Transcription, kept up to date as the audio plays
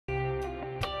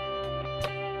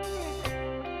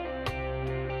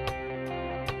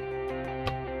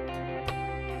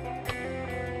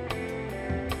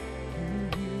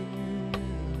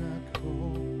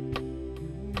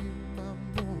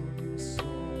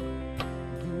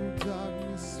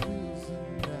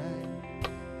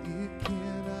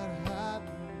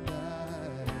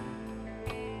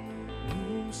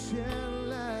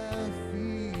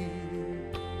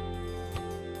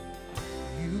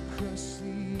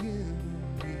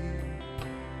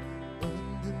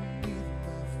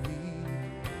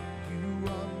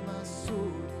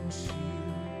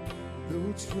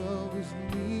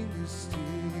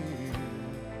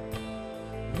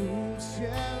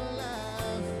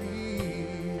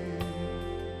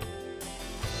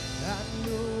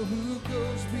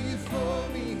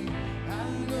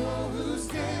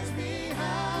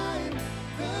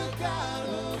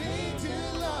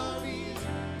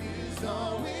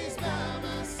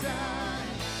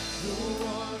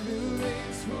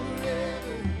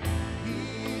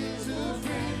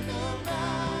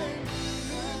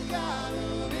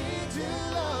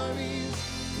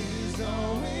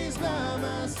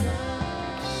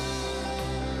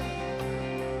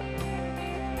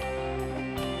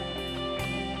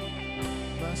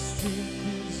He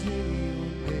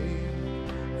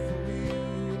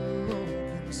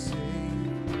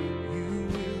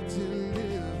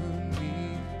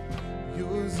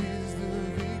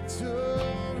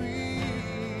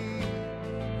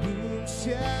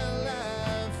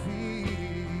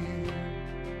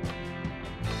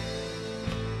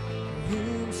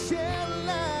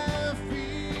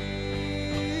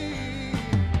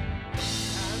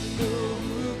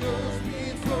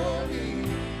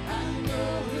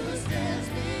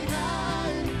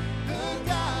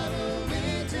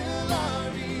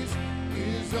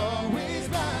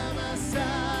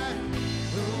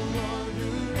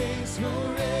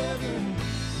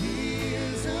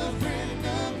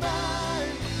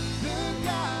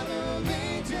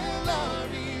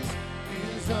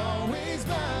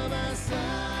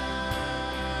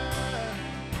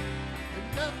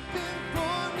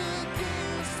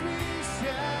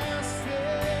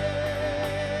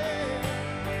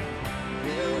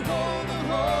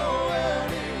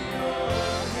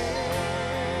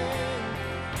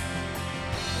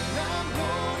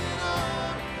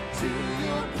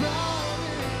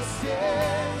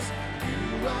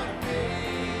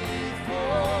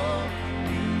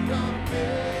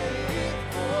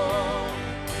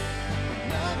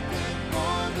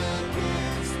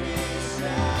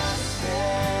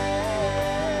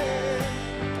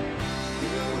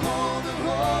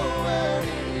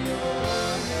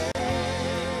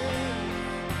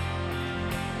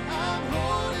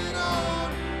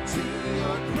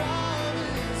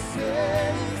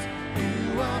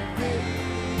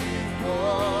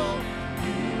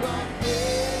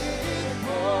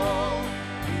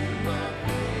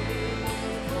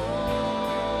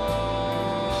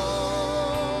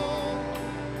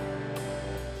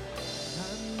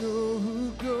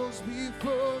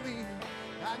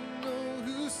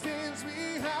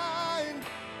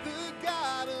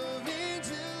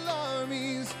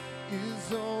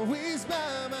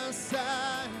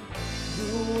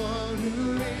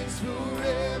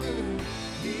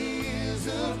is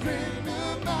a friend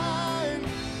of mine,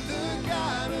 the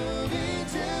God of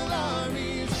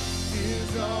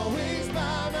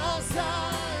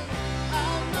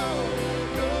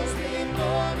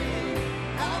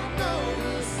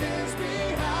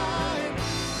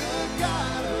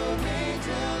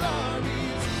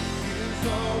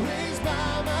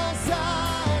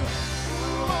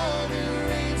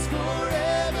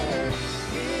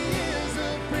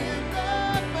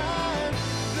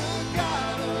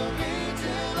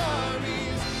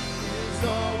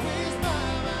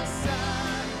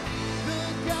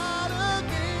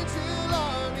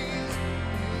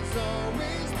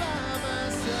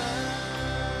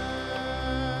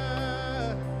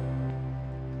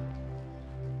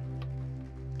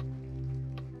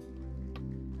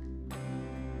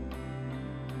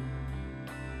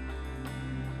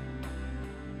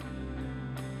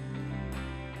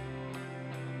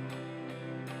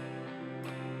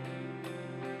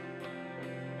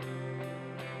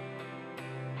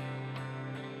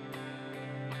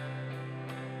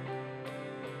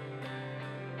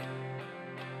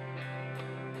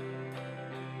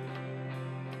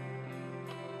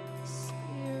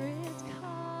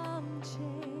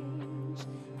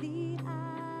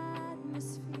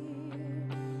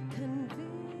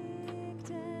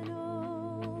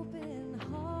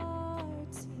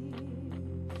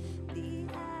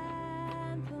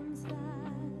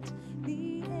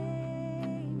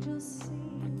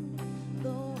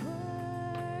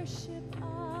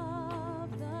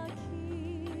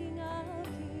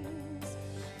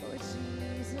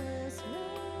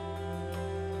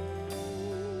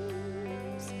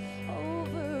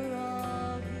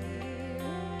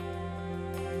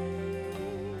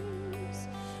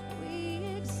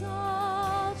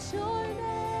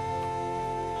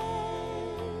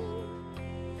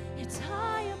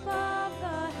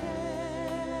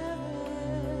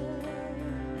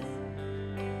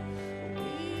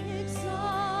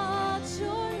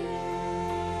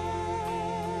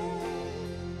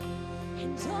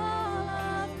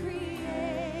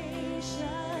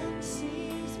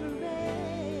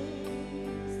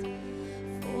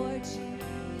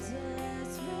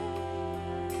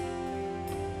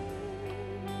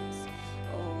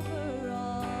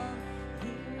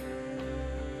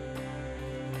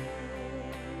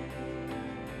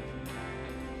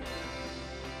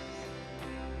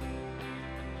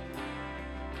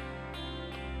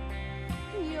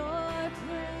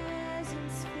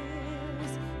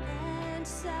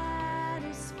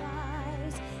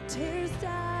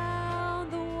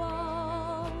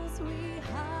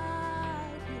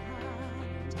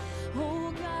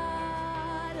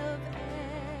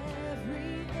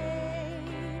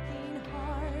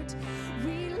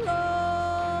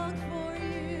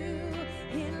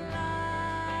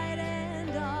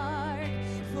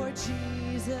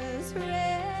Jesus reigns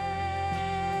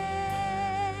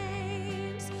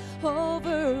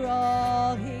over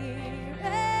all. He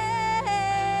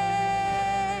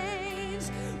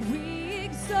reigns. We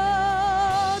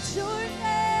exalt your name.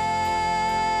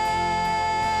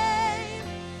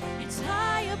 It's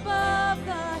high above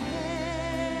the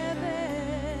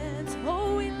heavens.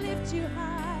 Oh, we lift you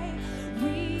high.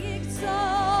 We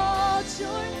exalt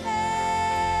your name.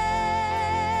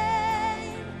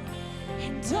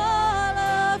 And all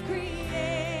of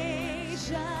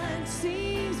creation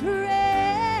sings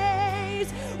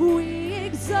praise. We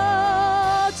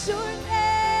exalt your name.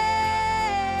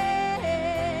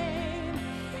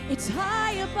 It's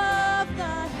high above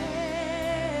the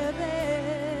heavens.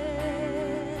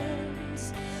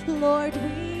 Lord,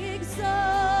 we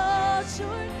exalt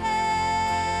your name.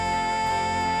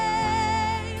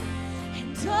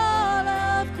 And all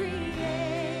of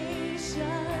creation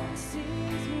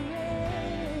sings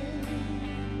praise.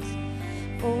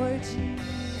 For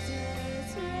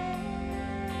Jesus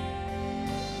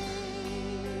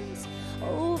reigns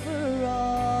over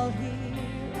all. He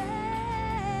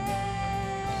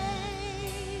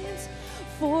reigns.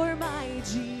 For my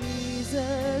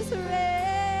Jesus reigns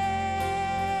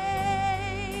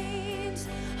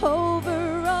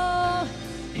over all.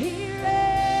 He reigns.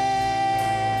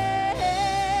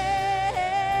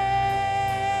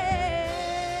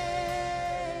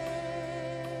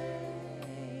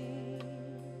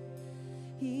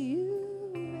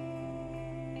 You reign.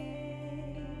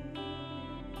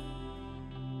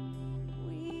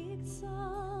 We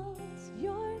exalt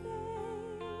your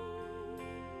name.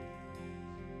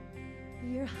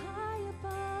 You're high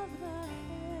above the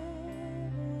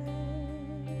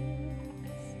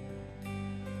heavens.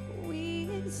 We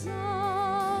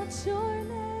exalt your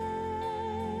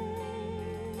name.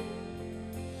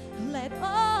 Let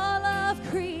all of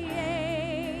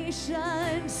creation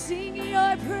sing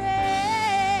your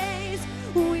praise.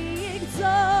 We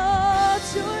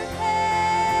exalt your name.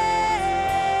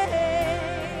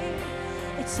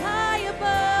 It's high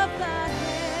above the heavens.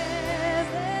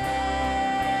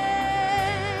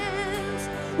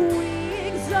 We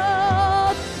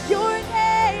exalt your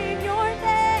name, your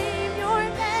name, your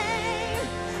name.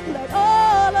 Let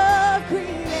all of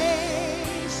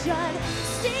creation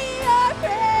sing your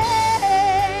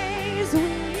praise.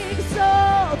 We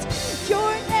exalt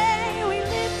your name. We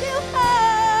lift you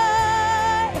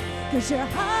high, 'cause you're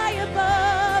high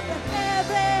above the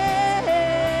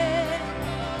heavens.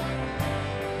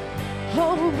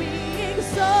 Oh, we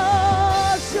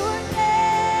exalt your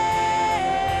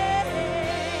name.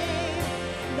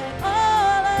 Let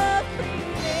all of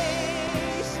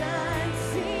creation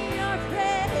sing your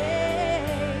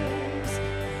praise.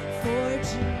 For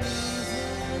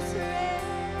Jesus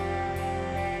reigns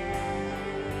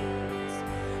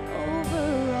over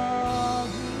all.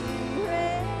 He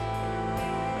reigns.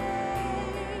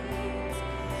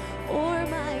 For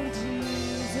my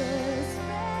Jesus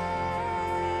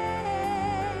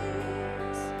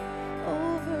reigns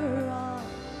over all.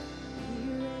 He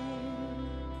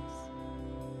reigns.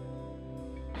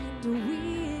 And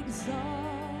we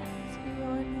exalt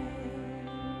your name.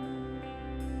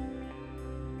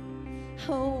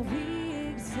 Oh, we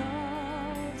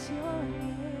exalt your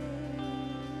name.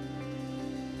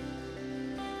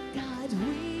 God,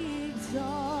 we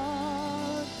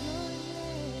exalt your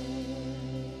name.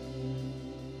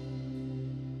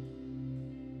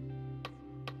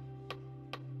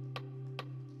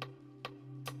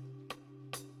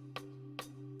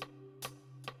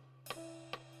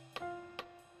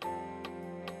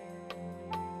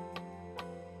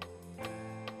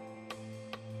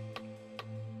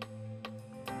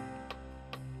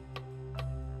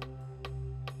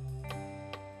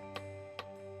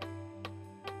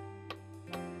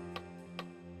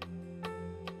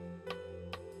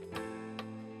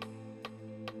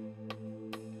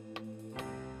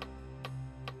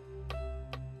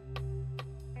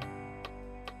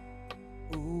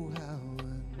 Oh, how I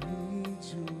need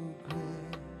your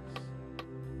grace,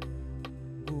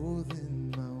 more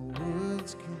than my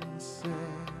words can say.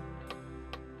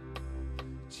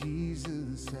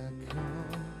 Jesus, I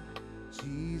come.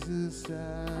 Jesus,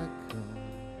 I come.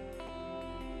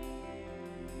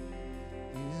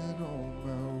 In all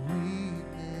my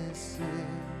weaknesses,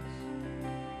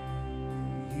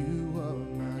 you are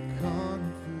my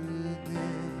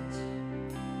confidence.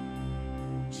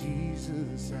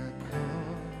 Jesus, I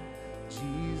come.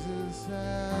 Jesus, I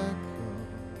come.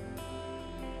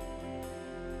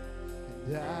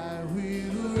 And I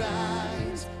will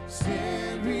rise,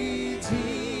 stand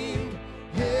redeemed,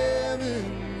 heaven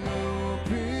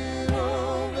open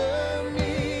over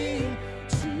me.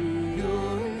 To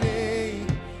your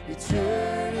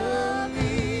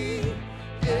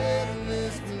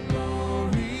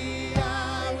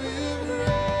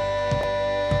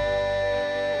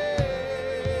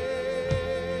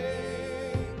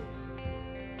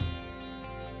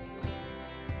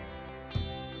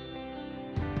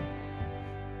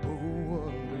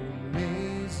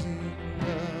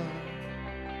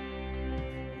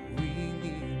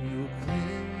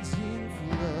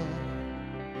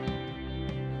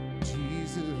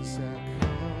Jesus, I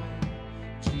come.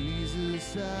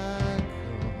 Jesus, I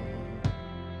come.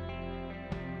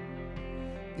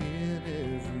 In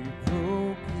every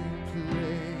broken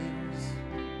place,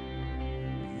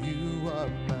 you are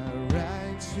my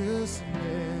righteousness.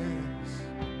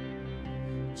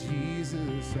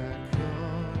 Jesus, I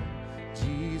come.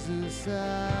 Jesus,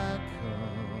 I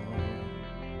come.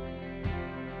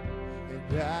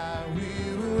 And I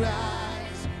will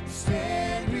rise,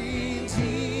 stand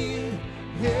redeemed,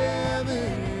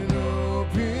 heaven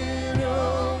open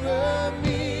over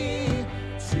me,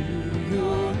 to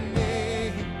your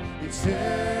name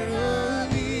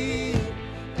eternally.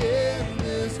 In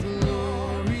this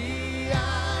glory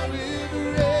I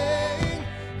will reign.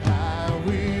 I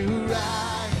will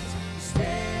rise,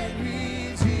 stand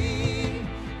redeemed,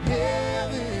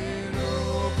 heaven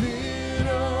open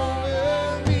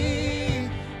over me,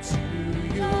 to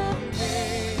your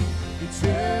name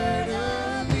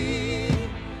eternally.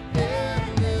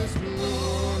 In this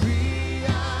glory I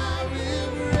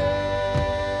will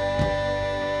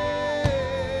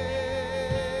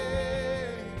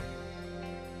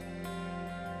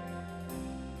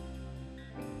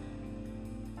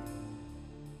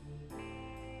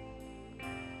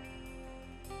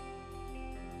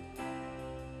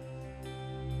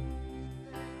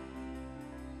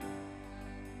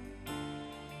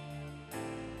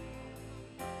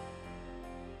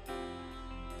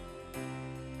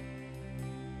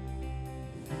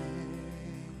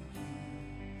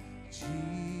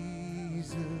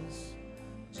Jesus,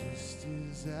 just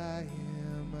as I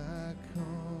am, I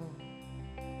come.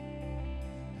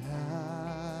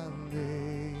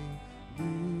 Hallelujah.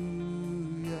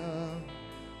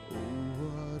 Oh,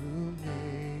 what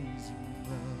amazing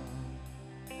love.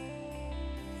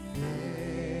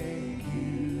 Thank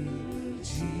you,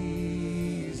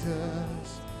 Jesus,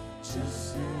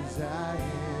 just as I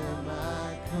am,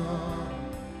 I come.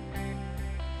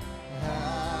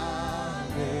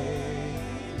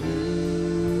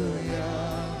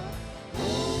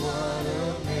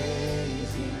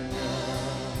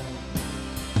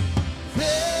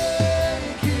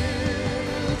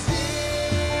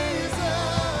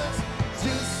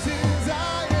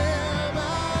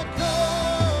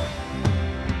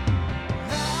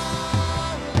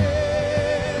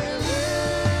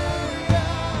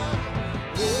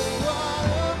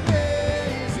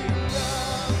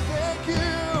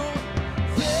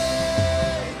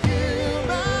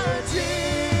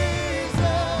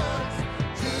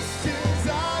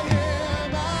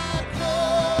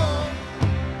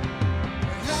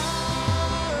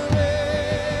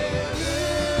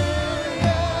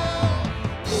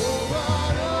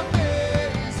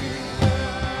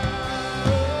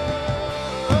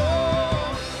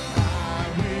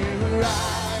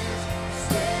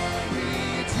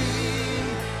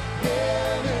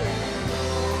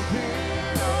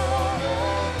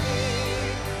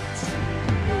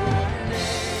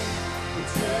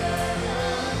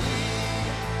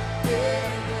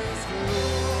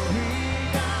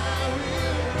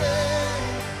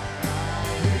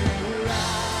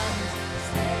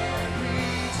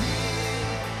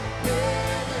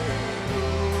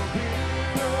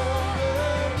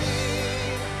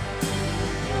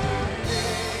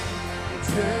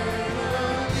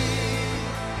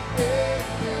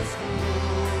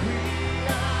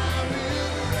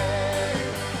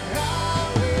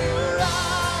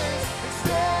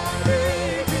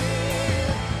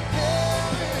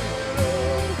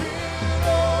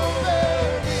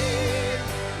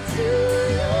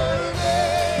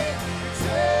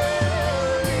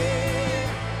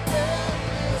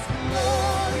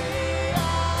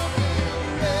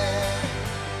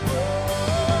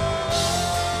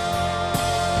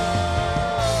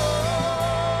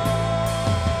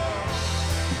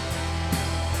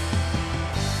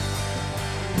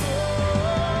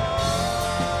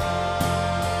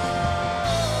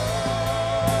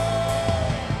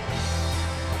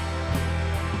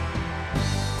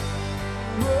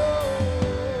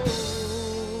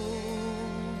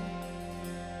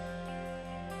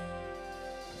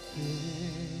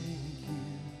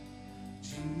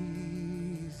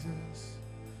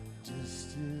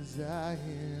 I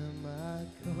am, I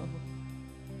come.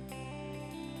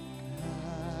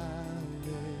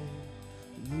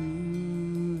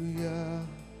 Hallelujah.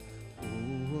 Oh,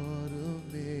 what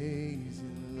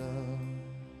amazing love.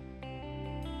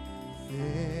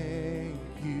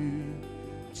 Thank you,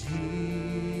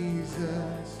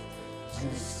 Jesus.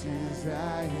 Just as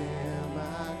I am,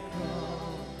 I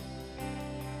come.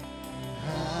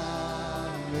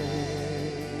 Hallelujah.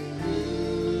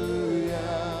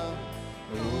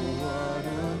 Oh, what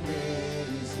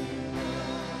amazing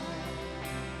love.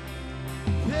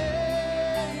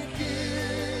 Thank you,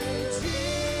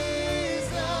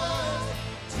 Jesus.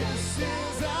 Just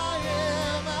as I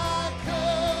am, I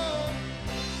come.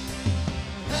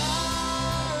 Hallelujah.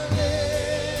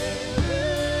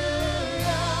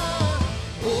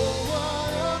 Oh,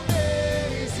 what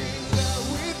amazing love.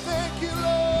 We thank you,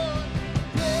 Lord.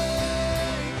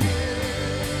 Thank you,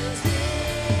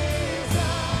 Jesus.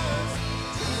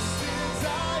 Just as I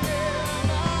am,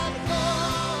 I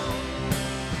come.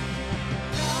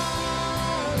 Hallelujah.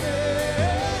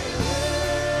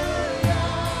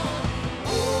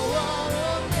 Oh, what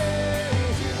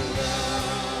amazing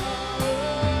love.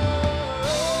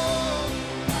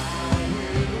 I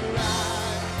will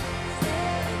rise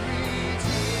and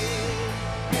redeem.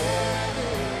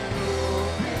 Heaven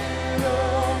open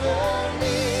over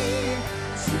me.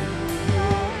 To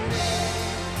your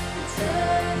name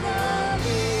eternally.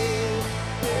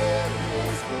 In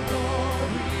His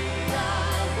glory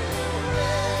I will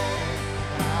reign.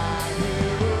 I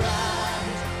will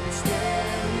rise and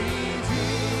stand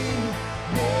redeemed.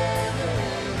 Heaven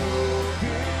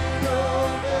open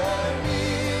over me.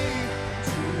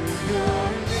 To your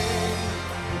name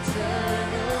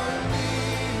eternally.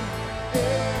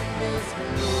 In His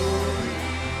glory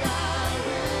I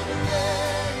will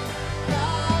reign. I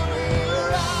will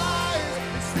rise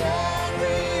and stand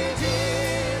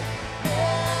redeemed.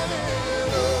 Heaven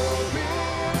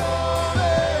open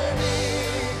over me.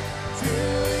 To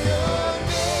your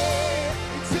name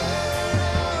eternally.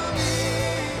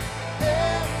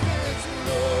 In His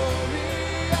glory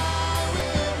I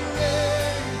will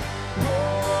reign.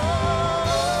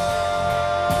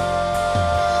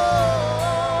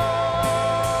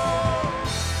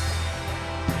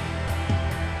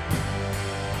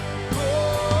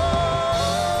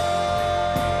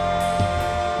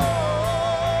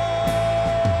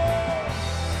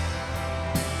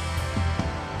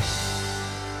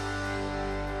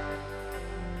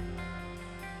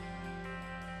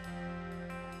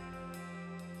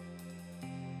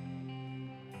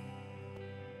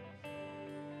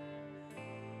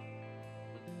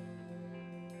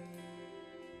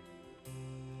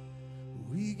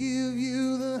 We give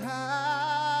you the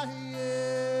highest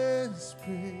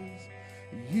praise.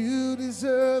 You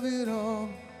deserve it all.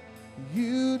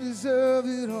 You deserve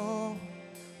it all.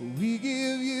 We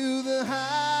give you the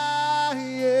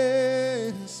highest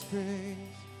praise.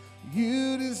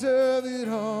 You deserve it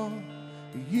all.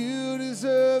 You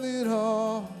deserve it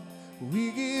all.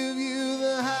 We give you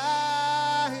the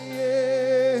highest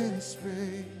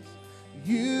praise.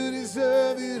 You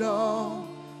deserve it all.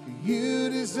 You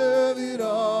deserve it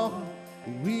all.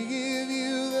 We give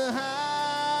you the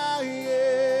highest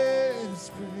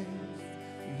praise.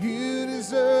 You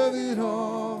deserve it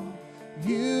all.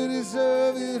 You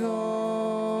deserve it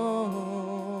all.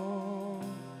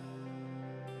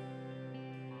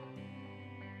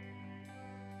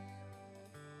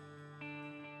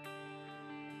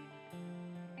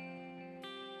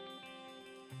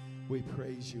 We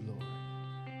praise you, Lord.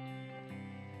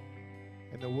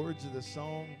 And the words of the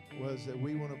song was that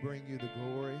we want to bring you the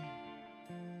glory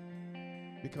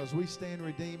because we stand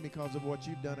redeemed because of what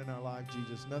you've done in our life,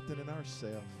 Jesus. Nothing in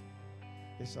ourselves.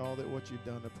 It's all that what you've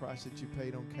done, the price that you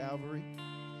paid on Calvary,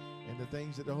 and the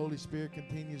things that the Holy Spirit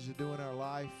continues to do in our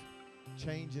life,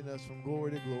 changing us from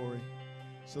glory to glory.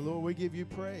 So, Lord, we give you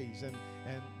praise. And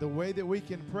the way that we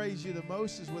can praise you the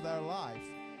most is with our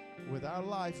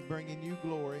life bringing you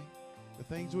glory. The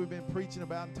things we've been preaching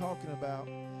about and talking about,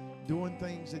 doing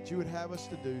things that you would have us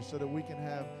to do so that we can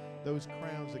have those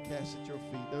crowns to cast at your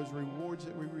feet, those rewards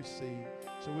that we receive.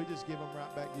 So we just give them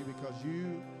right back to you because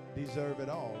you deserve it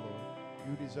all, Lord.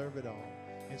 You deserve it all.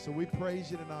 And so we praise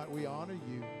you tonight. We honor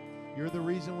you. You're the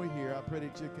reason we're here. I pray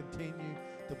that you continue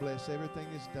to bless everything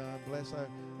that's done. Bless our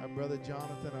brother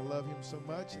Jonathan. I love him so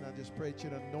much, and I just pray that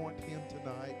you anoint him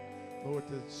tonight, Lord,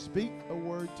 to speak a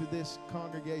word to this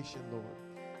congregation, Lord,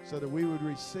 so that we would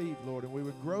receive, Lord, and we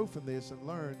would grow from this and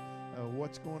learn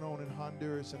what's going on in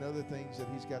Honduras and other things that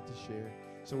he's got to share.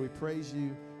 So we praise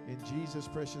you in Jesus'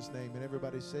 precious name. And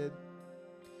everybody said,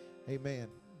 amen.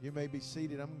 You may be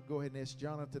seated. I'm going to go ahead and ask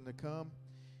Jonathan to come.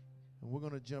 And we're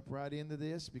going to jump right into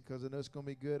this because I know it's going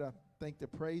to be good. I thank the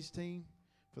praise team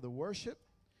for the worship.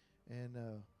 And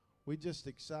we're just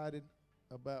excited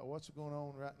about what's going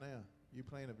on right now. You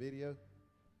playing a video?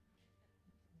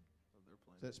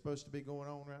 Is that supposed to be going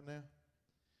on right now?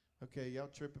 Okay, y'all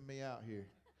tripping me out here.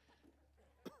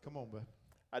 Come on, bud.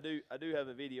 I do have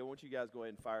a video. I want you guys to go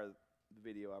ahead and fire the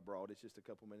video I brought. It's just a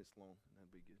couple minutes long, and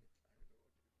that'd be good.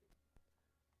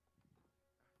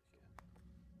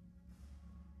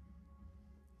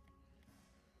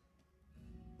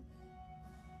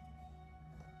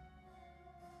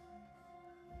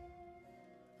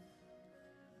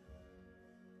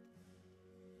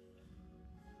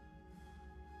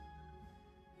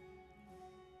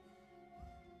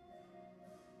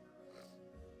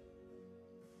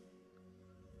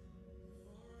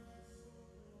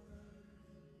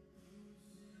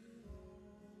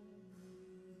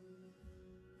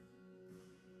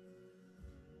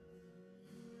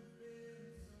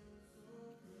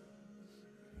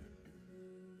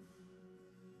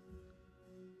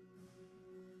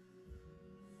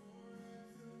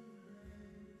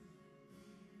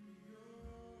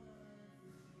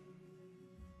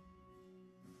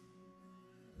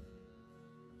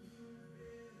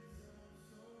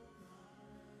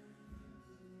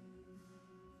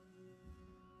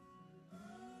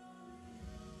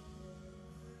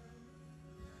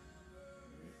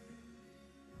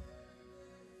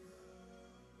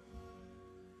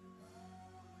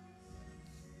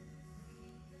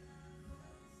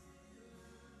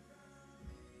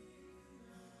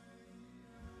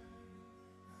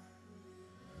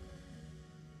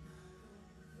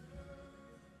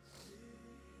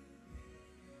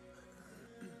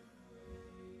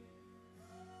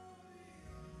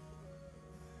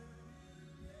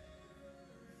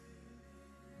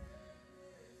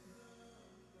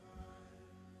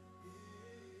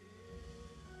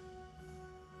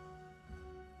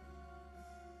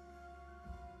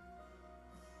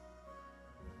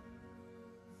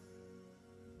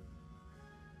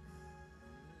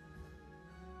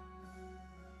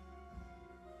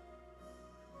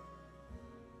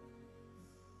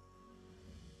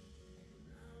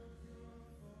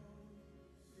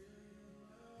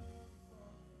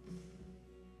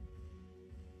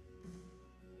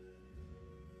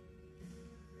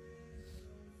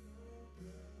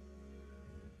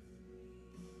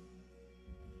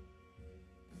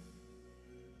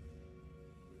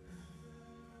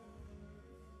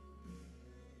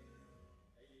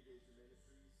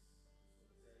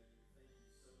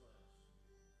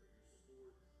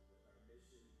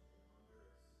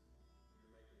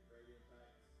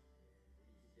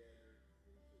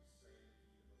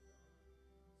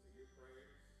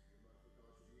 prayers, your monthly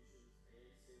contributions, and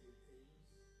sending teams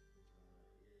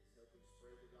is helping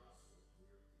spread the gospel.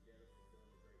 We're together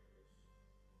fulfilling the Great Commission.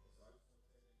 And so I just want to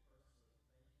tell you personally,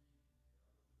 thank you.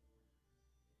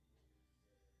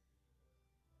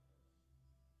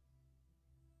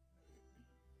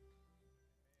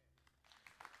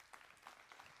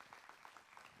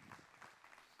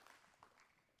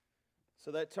 So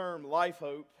that term, Life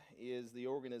Hope, is the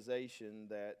organization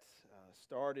that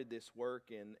started this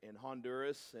work in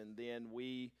Honduras, and then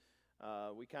we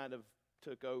kind of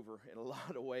took over in a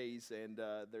lot of ways, and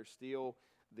there's still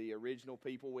the original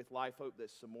people with Life Hope that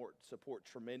support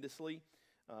tremendously,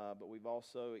 but we've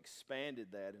also expanded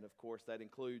that, and of course that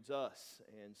includes us.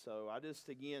 And so I just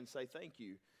again say thank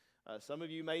you. Some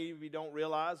of you maybe don't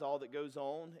realize all that goes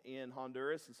on in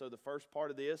Honduras, and so the first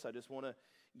part of this, I just want to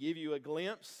give you a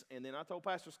glimpse, and then I told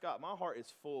Pastor Scott, my heart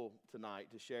is full tonight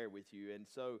to share with you, and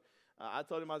so I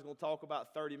told him I was going to talk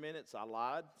about 30 minutes. I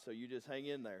lied, so you just hang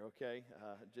in there, okay?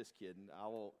 Just kidding. I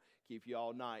won't keep you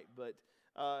all night, but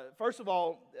first of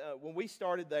all, when we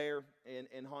started there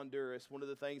in Honduras, one of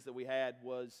the things that we had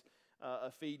was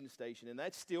a feeding station, and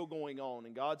that's still going on,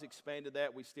 and God's expanded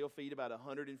that. We still feed about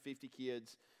 150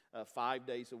 kids 5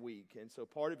 days a week, and so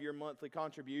part of your monthly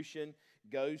contribution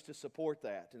goes to support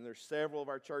that, and there's several of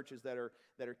our churches that are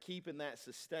keeping that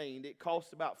sustained. It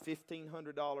costs about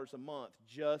 $1,500 a month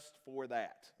just for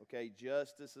that, okay,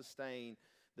 just to sustain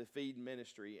the feeding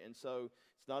ministry. And so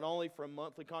it's not only from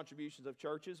monthly contributions of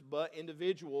churches, but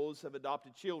individuals have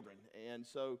adopted children, and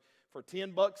so for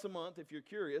 $10 a month, if you're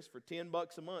curious, for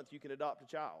 $10 a month you can adopt a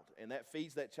child, and that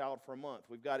feeds that child for a month.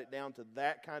 We've got it down to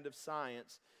that kind of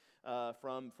science.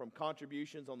 From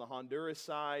contributions on the Honduras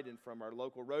side and from our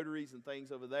local Rotaries and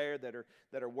things over there that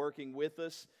are working with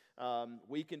us,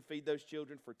 we can feed those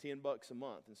children for $10 a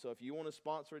month. And so if you want to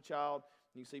sponsor a child,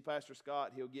 you can see Pastor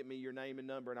Scott. He'll get me your name and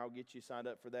number, and I'll get you signed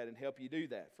up for that and help you do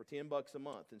that for $10 a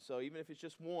month. And so even if it's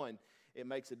just one, it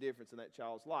makes a difference in that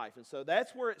child's life. And so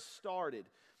that's where it started.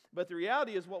 But the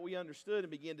reality is what we understood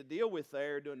and began to deal with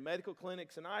there, doing medical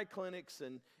clinics and eye clinics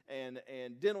and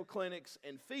dental clinics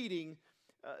and feeding.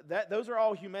 Those are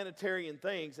all humanitarian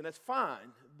things, and that's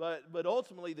fine, but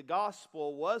ultimately the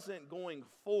gospel wasn't going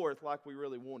forth like we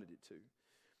really wanted it to.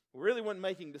 We really weren't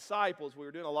making disciples. We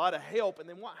were doing a lot of help, and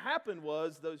then what happened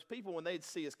was those people, when they'd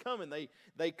see us coming,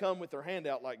 they come with their hand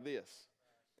out like this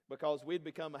because we'd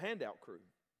become a handout crew.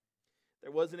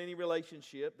 There wasn't any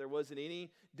relationship. There wasn't any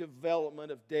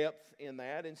development of depth in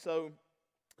that, and so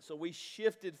we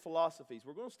shifted philosophies.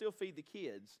 We're going to still feed the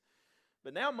kids,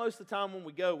 but now most of the time when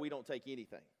we go, we don't take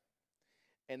anything.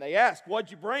 And they ask, what'd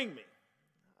you bring me?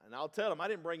 And I'll tell them, I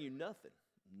didn't bring you nothing.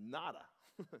 Nada.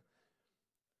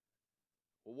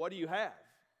 Well, what do you have?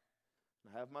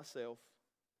 I have myself,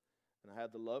 and I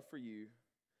have the love for you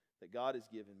that God has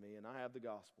given me, and I have the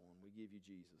gospel, and we give you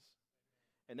Jesus.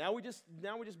 And now we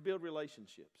just build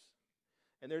relationships.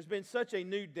 And there's been such a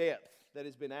new depth that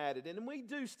has been added. And we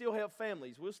do still have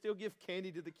families. We'll still give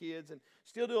candy to the kids and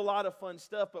still do a lot of fun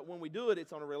stuff. But when we do it,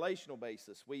 it's on a relational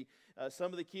basis.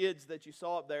 Some of the kids that you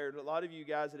saw up there, a lot of you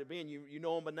guys that have been, you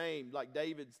know them by name. Like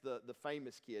David's the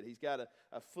famous kid. He's got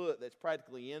a foot that's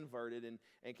practically inverted and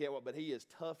can't walk. But he is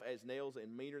tough as nails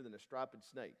and meaner than a striped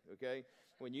snake, okay?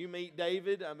 When you meet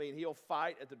David, I mean, he'll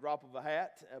fight at the drop of a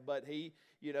hat. But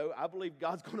I believe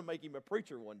God's going to make him a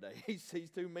preacher one day.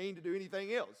 He's too mean to do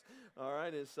anything else. All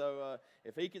right, and so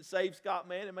if he can save Scott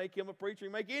Mann and make him a preacher, he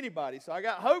can make anybody. So I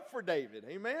got hope for David.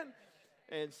 Amen.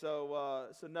 And so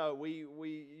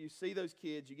you see those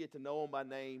kids, you get to know them by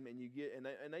name, and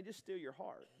and they just steal your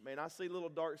heart. Man, I see little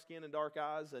dark skin and dark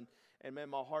eyes, and man,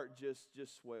 my heart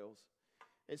just swells.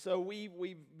 And so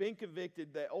we've been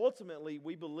convicted that ultimately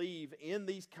we believe in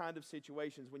these kind of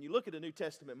situations. When you look at a New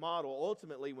Testament model,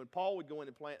 ultimately when Paul would go in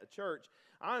and plant a church,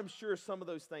 I'm sure some of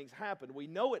those things happened. We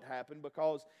know it happened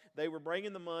because they were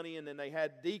bringing the money, and then they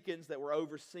had deacons that were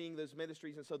overseeing those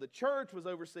ministries. And so the church was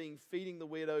overseeing feeding the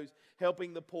widows,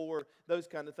 helping the poor, those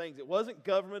kind of things. It wasn't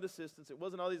government assistance. It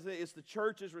wasn't all these things. It's the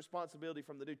church's responsibility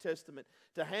from the New Testament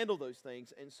to handle those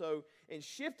things. And so in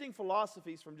shifting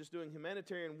philosophies from just doing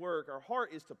humanitarian work, our heart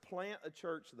is to plant a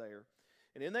church there.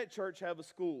 And in that church have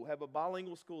a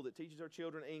bilingual school that teaches our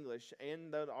children English,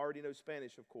 and they already know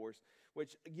Spanish, of course,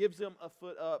 which gives them a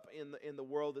foot up in the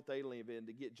world that they live in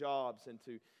to get jobs and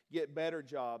to get better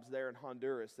jobs there in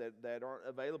Honduras that aren't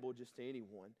available just to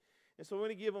anyone. And so we're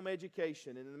going to give them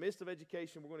education, and in the midst of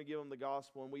education, we're going to give them the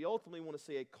gospel, and we ultimately want to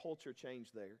see a culture change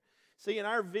there. See, in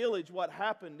our village, what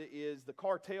happened is the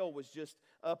cartel was just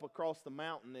up across the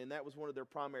mountain, and that was one of their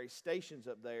primary stations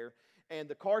up there. And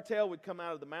the cartel would come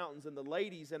out of the mountains, and the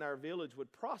ladies in our village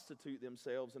would prostitute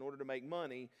themselves in order to make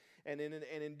money. And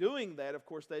in doing that, of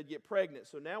course, they'd get pregnant.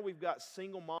 So now we've got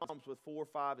single moms with 4,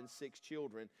 5, and 6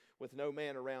 children with no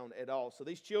man around at all. So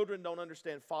these children don't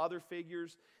understand father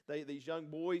figures. These young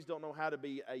boys don't know how to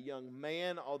be a young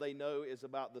man. All they know is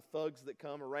about the thugs that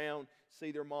come around,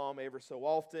 see their mom ever so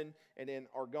often, and then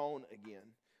are gone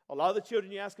again. A lot of the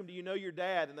children, you ask them, do you know your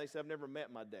dad? And they say, I've never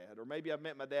met my dad. Or maybe I've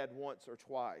met my dad once or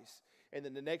twice. And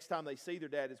then the next time they see their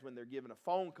dad is when they're given a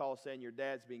phone call saying your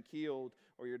dad's been killed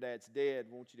or your dad's dead.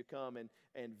 I want you to come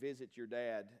and visit your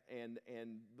dad. And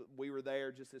we were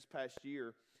there just this past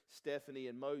year, Stephanie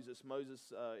and Moses.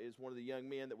 Moses is one of the young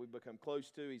men that we've become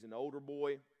close to. He's an older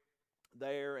boy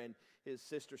there. And his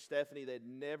sister Stephanie, they'd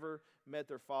never met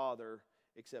their father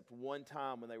except one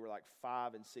time when they were like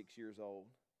 5 and 6 years old.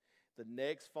 The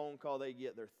next phone call they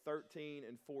get, they're 13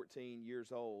 and 14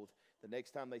 years old. The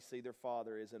next time they see their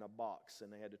father is in a box,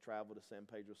 and they had to travel to San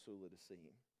Pedro Sula to see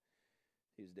him.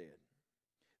 He's dead.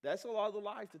 That's a lot of the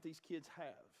life that these kids have.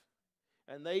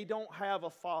 And they don't have a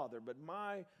father, but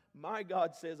my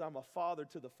God says, I'm a father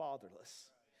to the fatherless.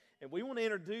 And we want to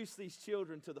introduce these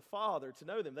children to the Father to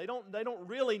know them. They don't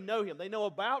really know Him. They know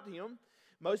about Him.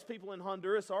 Most people in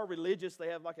Honduras are religious. They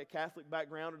have like a Catholic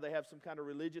background or they have some kind of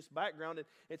religious background. And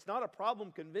it's not a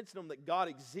problem convincing them that God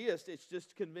exists. It's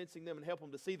just convincing them and helping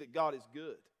them to see that God is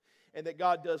good and that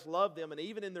God does love them. And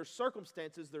even in their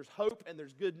circumstances, there's hope and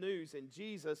there's good news in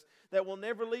Jesus that will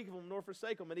never leave them nor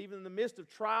forsake them. And even in the midst of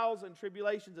trials and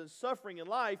tribulations and suffering in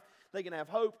life, they can have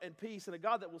hope and peace and a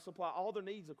God that will supply all their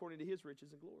needs according to His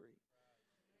riches and glory.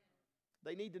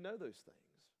 They need to know those things.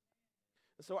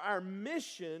 So our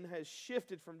mission has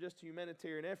shifted from just a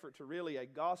humanitarian effort to really a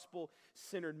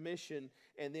gospel-centered mission.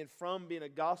 And then from being a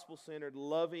gospel-centered,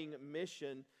 loving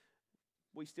mission,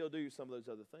 we still do some of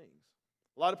those other things.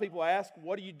 A lot of people ask,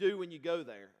 what do you do when you go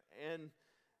there? And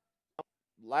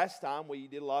last time we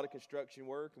did a lot of construction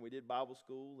work and we did Bible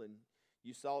school and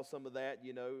you saw some of that.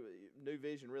 You know, New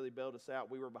Vision really bailed us out.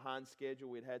 We were behind schedule.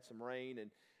 We'd had some rain and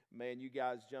man, you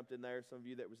guys jumped in there, some of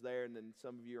you that was there, and then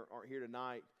some of you aren't here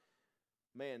tonight.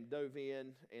 Man, dove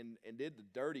in and did the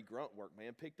dirty grunt work,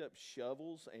 man. Picked up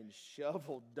shovels and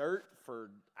shoveled dirt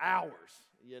for hours,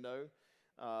 you know.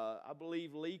 I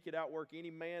believe Lee could outwork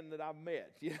any man that I've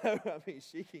met, you know. I mean,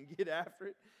 she can get after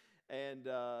it.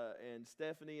 And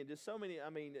Stephanie and just so many, I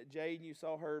mean, Jaden, you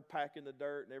saw her packing the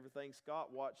dirt and everything.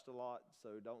 Scott watched a lot, so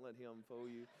don't let him fool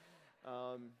you.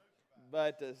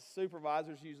 But the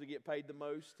supervisors usually get paid the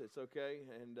most. It's okay.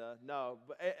 And no,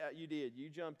 but you did. You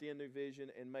jumped in New Vision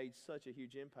and made such a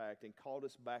huge impact and called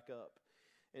us back up.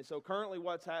 And so currently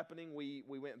what's happening, we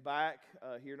went back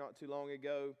here not too long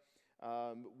ago.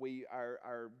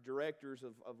 Our directors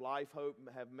of Life Hope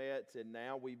have met, and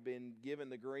now we've been given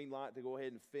the green light to go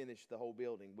ahead and finish the whole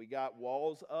building. We got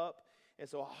walls up. And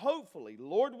so hopefully,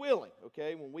 Lord willing,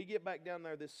 okay, when we get back down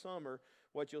there this summer,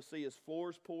 what you'll see is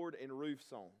floors poured and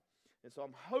roofs on. And so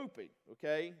I'm hoping,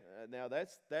 okay, now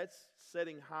that's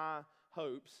setting high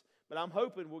hopes, but I'm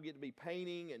hoping we'll get to be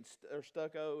painting and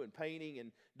stucco and painting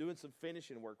and doing some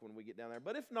finishing work when we get down there.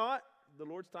 But if not, the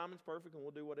Lord's timing is perfect and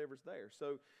we'll do whatever's there.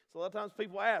 So a lot of times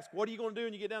people ask, what are you going to do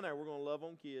when you get down there? We're going to love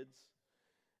on kids,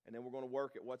 and then we're going to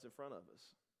work at what's in front of us.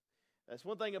 That's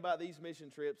one thing about these mission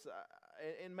trips,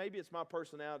 and maybe it's my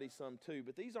personality some too,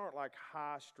 but these aren't like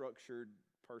high-structured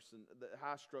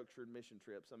mission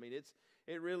trips. I mean,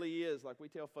 it really is, like we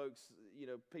tell folks, you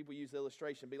know, people use the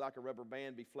illustration, be like a rubber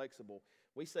band, be flexible.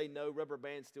 We say no, rubber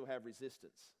bands still have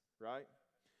resistance, right?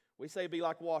 We say be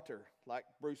like water, like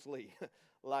Bruce Lee,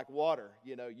 like water,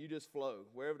 you know, you just flow.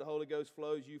 Wherever the Holy Ghost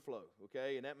flows, you flow,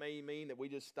 okay? And that may mean that we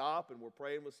just stop and we're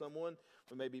praying with someone.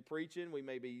 We may be preaching, we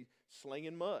may be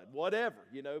slinging mud, whatever,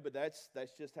 you know, but that's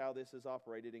just how this is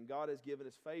operated. And God has given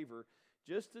us favor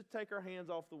just to take our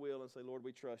hands off the wheel and say, Lord,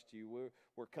 we trust you.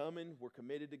 We're coming. We're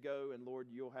committed to go. And, Lord,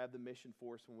 you'll have the mission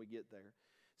for us when we get there.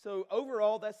 So,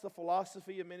 overall, that's the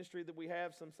philosophy of ministry that we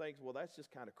have. Some think, well, that's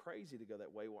just kind of crazy to go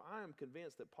that way. Well, I am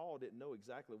convinced that Paul didn't know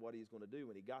exactly what he was going to do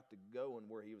when he got to go and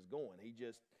where he was going. He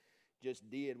just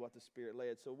did what the Spirit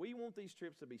led. So, we want these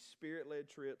trips to be Spirit-led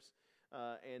trips.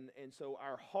 And so,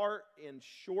 our heart in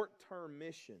short-term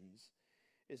missions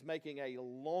is making a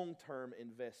long-term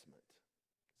investment.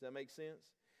 Does that make sense?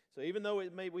 So even though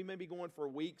we may be going for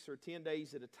weeks or 10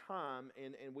 days at a time,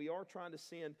 and we are trying to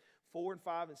send 4 and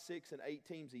 5 and 6 and 8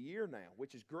 teams a year now,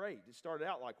 which is great. It started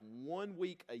out like 1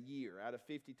 week a year out of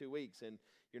 52 weeks, and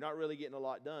you're not really getting a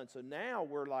lot done. So now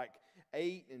we're like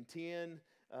 8 and 10,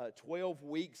 12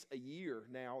 weeks a year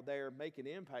now. They're making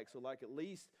impact. So like at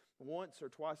least once or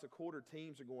twice a quarter,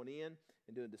 teams are going in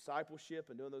and doing discipleship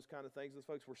and doing those kind of things. Those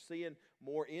folks, we're seeing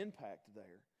more impact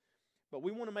there. But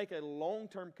we want to make a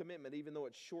long-term commitment, even though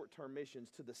it's short-term missions,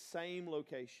 to the same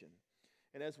location.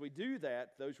 And as we do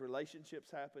that, those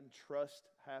relationships happen, trust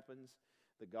happens,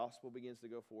 the gospel begins to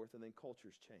go forth, and then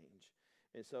cultures change.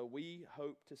 And so we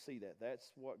hope to see that.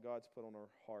 That's what God's put on our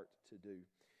heart to do.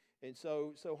 And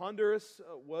so Honduras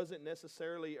wasn't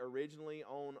necessarily originally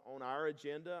on our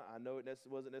agenda. I know it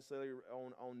wasn't necessarily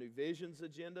on New Vision's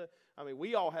agenda. I mean,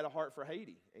 we all had a heart for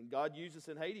Haiti, and God used us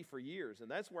in Haiti for years.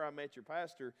 And that's where I met your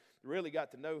pastor, really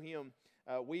got to know him.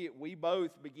 We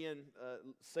both began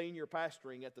senior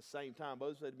pastoring at the same time.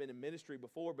 Both had been in ministry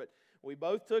before, but we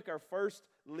both took our first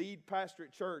lead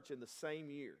pastorate church in the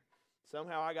same year.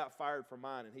 Somehow I got fired from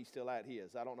mine, and he's still at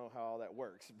his. I don't know how all that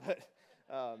works, but...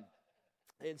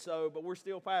 but we're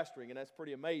still pastoring, and that's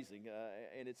pretty amazing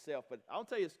in itself. But I'll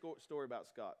tell you a story about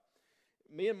Scott.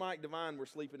 Me and Mike Devine were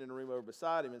sleeping in a room over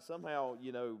beside him, and somehow,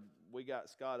 we got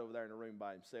Scott over there in a room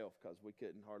by himself because we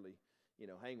couldn't hardly,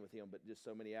 hang with him, but just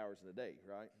so many hours in a day,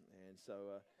 right? And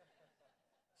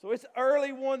so it's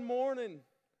early one morning,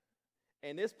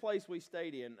 and this place we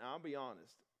stayed in, I'll be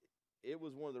honest, it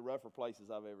was one of the rougher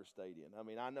places I've ever stayed in. I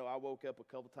mean, I know I woke up a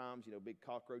couple times, big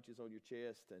cockroaches on your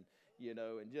chest, and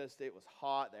just it was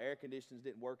hot. The air conditioners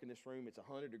didn't work in this room. It's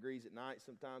 100 degrees at night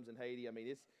sometimes in Haiti. I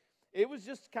mean, it was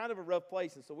just kind of a rough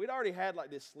place. And so we'd already had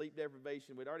like this sleep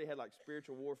deprivation. We'd already had like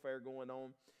spiritual warfare going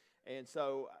on. And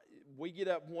so we get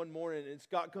up one morning, and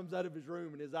Scott comes out of his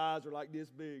room, and his eyes are like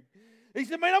this big. He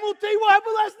said, "Man, I'm going to tell you what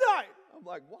happened last night." I'm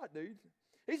like, "What, dude?"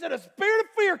 He said, "A spirit of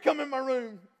fear come in my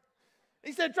room."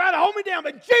 He said, "Try to hold me down,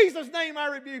 but in Jesus' name I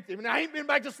rebuked him, and I ain't been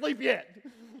back to sleep yet."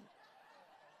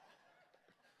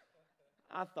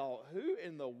 I thought, who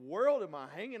in the world am I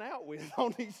hanging out with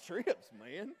on these trips,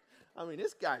 man? I mean,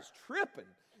 this guy's tripping.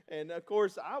 And, of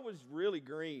course, I was really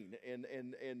green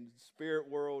in spirit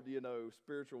world,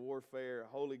 spiritual warfare,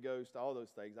 Holy Ghost, all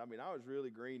those things. I mean, I was really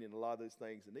green in a lot of those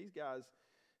things. And these guys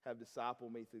have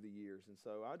discipled me through the years. And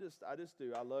so I just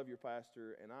do. I love your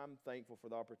pastor, and I'm thankful for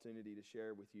the opportunity to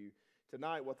share with you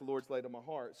tonight what the Lord's laid on my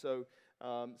heart. So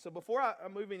before I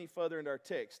move any further into our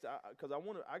text, because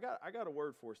I got a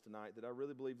word for us tonight that I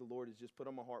really believe the Lord has just put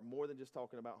on my heart more than just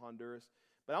talking about Honduras.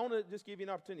 But I want to just give you an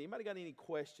opportunity. Anybody got any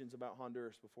questions about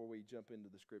Honduras before we jump into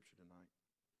the scripture tonight?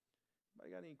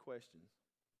 Anybody got any questions?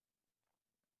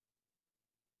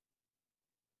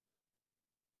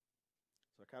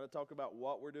 So I kind of talk about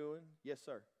what we're doing. Yes,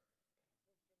 sir.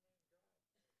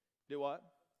 Do what?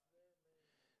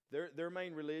 Their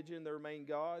main religion, their main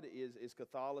God is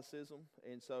Catholicism,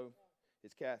 and so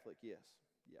it's Catholic, yes.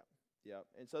 Yeah.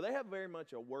 And so they have very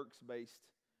much a works-based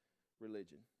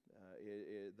religion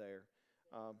there.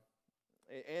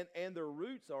 And their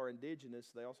roots are indigenous.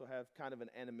 They also have kind of an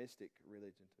animistic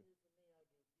religion too.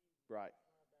 Right.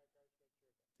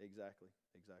 Exactly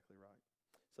right.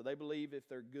 So they believe if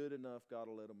they're good enough, God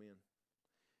will let them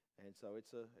in. And so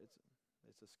it's a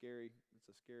scary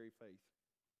faith.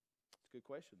 It's a good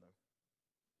question though.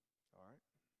 All right.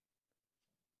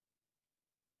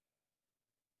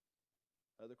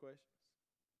 Other questions?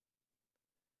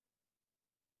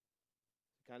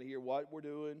 Kind of hear what we're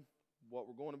doing, what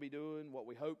we're going to be doing, what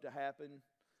we hope to happen,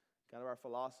 kind of our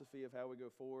philosophy of how we go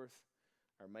forth.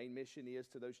 Our main mission is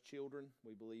to those children.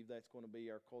 We believe that's going to be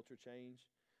our culture change.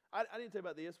 I didn't tell you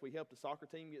about this. We helped the soccer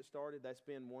team get started. That's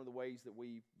been one of the ways that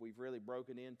we've really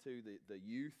broken into the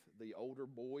youth, the older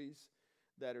boys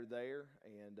that are there.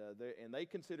 And they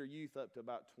consider youth up to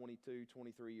about 22,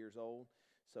 23 years old.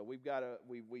 So we've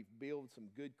built some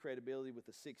good credibility with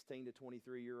the 16 to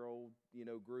 23-year-old,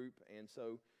 group. And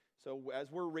so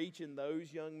as we're reaching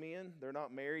those young men, they're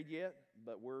not married yet,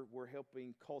 but we're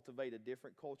helping cultivate a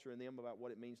different culture in them about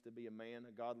what it means to be a man,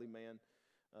 a godly man,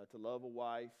 to love a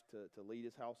wife, to lead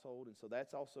his household. And so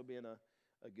that's also been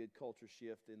a good culture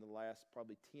shift in the last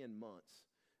probably 10 months.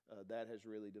 That has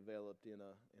really developed in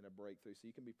a breakthrough. So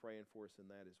you can be praying for us in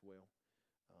that as well.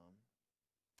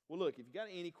 Well, look, if you got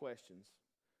any questions,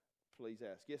 please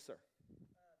ask. Yes, sir.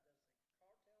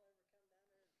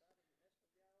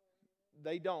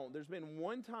 They don't. There's been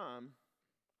one time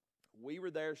we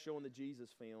were there showing the Jesus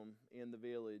film in the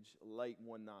village late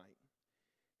one night.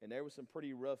 And there were some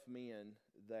pretty rough men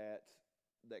that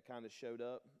kind of showed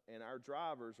up. And our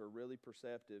drivers are really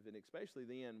perceptive. And especially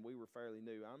then, we were fairly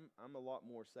new. I'm a lot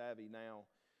more savvy now,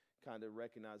 kind of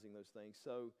recognizing those things.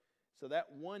 So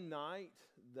that one night,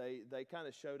 they kind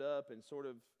of showed up and sort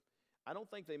of, I don't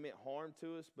think they meant harm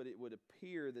to us, but it would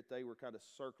appear that they were kind of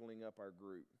circling up our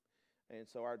group. And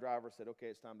so our driver said, "Okay,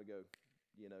 it's time to go,"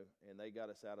 and they got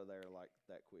us out of there like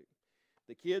that quick.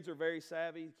 The kids are very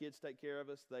savvy. The kids take care of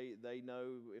us. They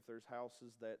know if there's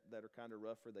houses that are kind of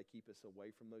rougher, they keep us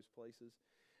away from those places.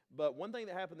 But one thing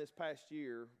that happened this past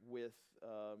year with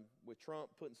Trump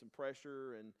putting some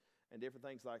pressure and different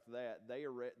things like that,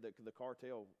 the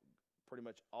cartel pretty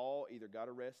much all either got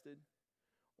arrested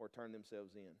or turned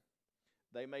themselves in.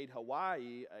 They made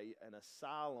Hawaii an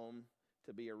asylum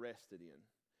to be arrested in,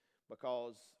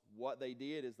 because what they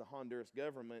did is the Honduras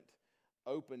government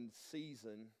opened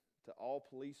season to all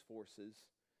police forces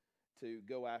to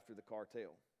go after the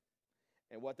cartel.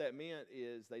 And what that meant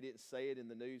is, they didn't say it in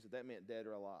the news, but that meant dead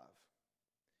or alive.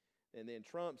 And then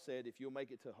Trump said, if you'll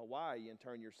make it to Hawaii and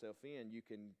turn yourself in, you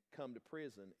can come to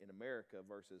prison in America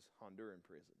versus Honduran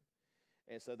prison.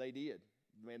 And so they did.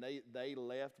 Man, they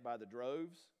left by the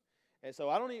droves. And so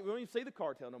we don't even see the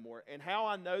cartel no more. And how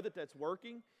I know that that's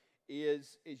working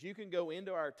is you can go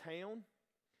into our town,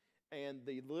 and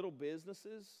the little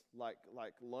businesses like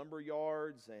lumber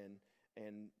yards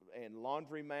and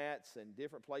laundromats and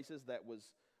different places that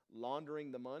was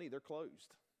laundering the money, they're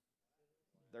closed.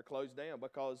 They're closed down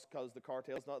because the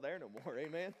cartel's not there no more.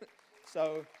 Amen.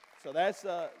 So that's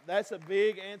a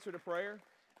big answer to prayer.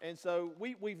 And so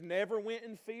we've never went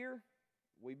in fear.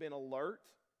 We've been alert,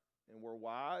 and we're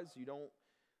wise. You don't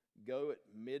go at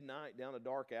midnight down a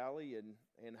dark alley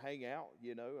and hang out.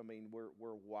 You know, I mean,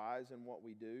 we're wise in what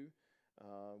we do.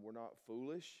 We're not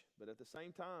foolish, but at the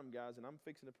same time, guys, and I'm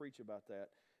fixing to preach about that,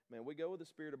 man, we go with the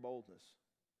spirit of boldness.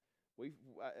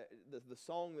 The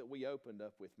song that we opened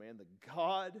up with, man, the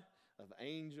God of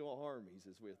angel armies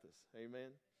is with us. Amen.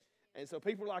 And so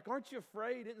people are like, aren't you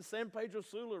afraid? Isn't San Pedro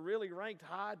Sula really ranked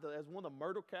high as one of the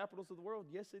murder capitals of the world?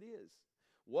 Yes, it is.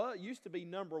 Well, it used to be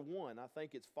number 1. I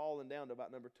think it's fallen down to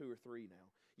about number 2 or 3 now.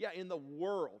 Yeah, in the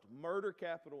world. Murder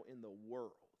capital in the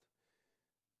world.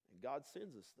 And God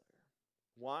sends us there.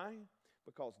 Why?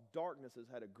 Because darkness has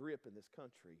had a grip in this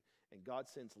country, and God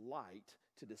sends light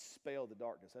to dispel the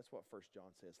darkness. That's what 1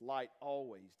 John says. Light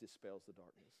always dispels the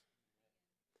darkness.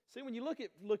 See, when you look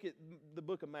at the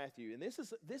book of Matthew, and this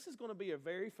is going to be a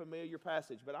very familiar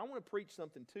passage, but I want to preach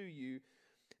something to you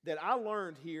that I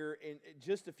learned here in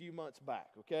just a few months back,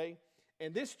 okay?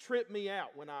 And this tripped me out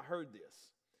when I heard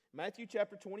this. Matthew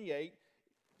chapter 28,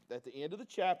 at the end of the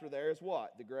chapter there is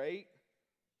what?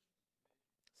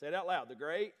 Say it out loud.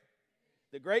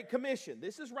 The Great Commission.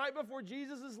 This is right before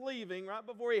Jesus is leaving, right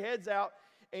before he heads out,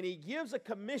 and he gives a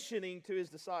commissioning to his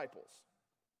disciples.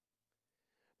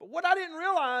 But what I didn't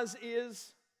realize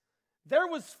is there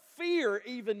was fear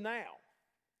even now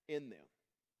in them.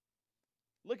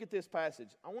 Look at this passage.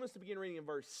 I want us to begin reading in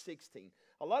verse 16.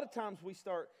 A lot of times we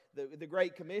start, the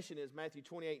Great Commission is Matthew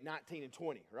 28, 19, and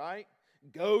 20, right?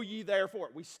 Go ye therefore.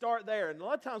 We start there, and a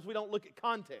lot of times we don't look at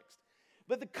context.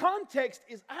 But the context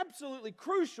is absolutely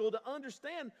crucial to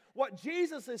understand what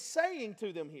Jesus is saying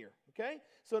to them here, okay?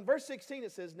 So in verse 16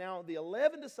 it says, now the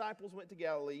 11 disciples went to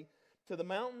Galilee, to the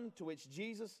mountain to which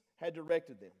Jesus had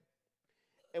directed them.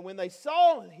 And when they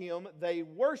saw him, they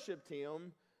worshiped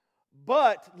him.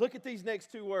 But look at these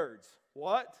next 2 words.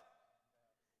 What?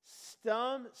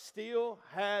 Some still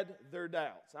had their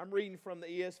doubts. I'm reading from the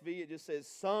ESV. It just says,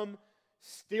 some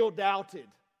still doubted.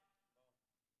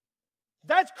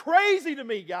 That's crazy to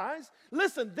me, guys.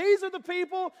 Listen, these are the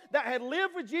people that had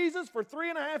lived with Jesus for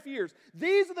 3.5 years.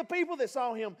 These are the people that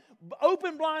saw him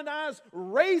open blind eyes,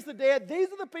 raise the dead. These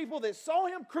are the people that saw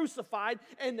him crucified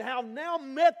and have now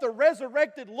met the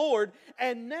resurrected Lord.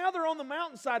 And now they're on the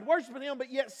mountainside worshiping him,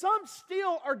 but yet some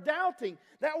still are doubting.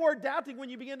 That word doubting, when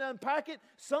you begin to unpack it,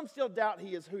 some still doubt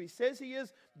he is who he says he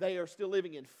is. They are still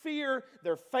living in fear.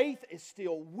 Their faith is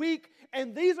still weak.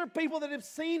 And these are people that have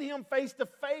seen him face to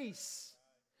face.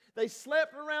 They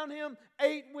slept around him,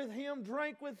 ate with him,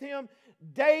 drank with him,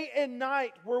 day and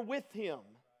night were with him,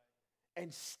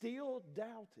 and still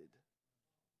doubted.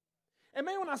 And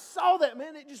man, when I saw that,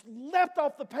 man, it just leapt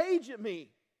off the page at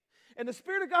me. And the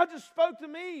Spirit of God just spoke to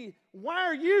me, why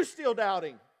are you still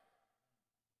doubting?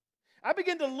 I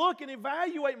began to look and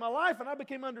evaluate my life, and I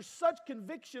became under such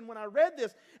conviction when I read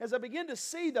this, as I began to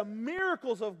see the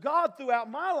miracles of God throughout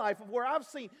my life, of where I've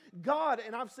seen God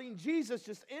and I've seen Jesus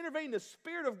just intervene, the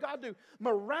Spirit of God do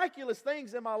miraculous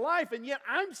things in my life, and yet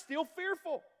I'm still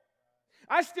fearful.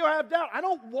 I still have doubt. I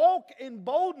don't walk in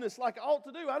boldness like I ought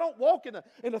to do. I don't walk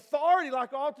in authority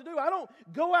like I ought to do. I don't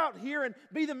go out here and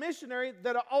be the missionary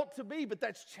that I ought to be, but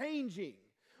that's changing.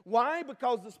 Why?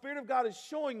 Because the Spirit of God is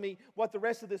showing me what the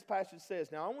rest of this passage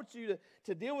says. Now, I want you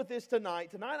to deal with this tonight.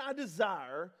 Tonight, I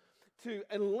desire to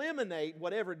eliminate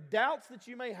whatever doubts that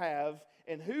you may have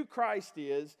in who Christ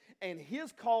is and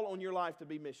his call on your life to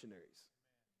be missionaries.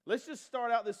 Let's just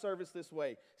start out this service this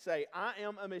way. Say, I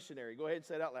am a missionary. Go ahead and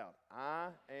say it out loud. I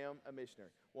am a missionary.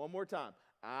 One more time.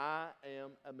 I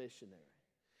am a missionary.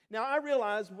 Now, I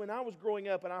realized when I was growing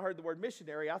up and I heard the word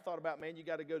missionary, I thought about, man, you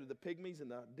got to go to the pygmies in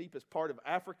the deepest part of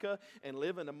Africa and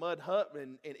live in a mud hut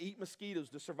and eat mosquitoes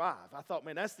to survive. I thought,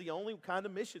 man, that's the only kind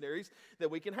of missionaries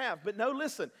that we can have. But no,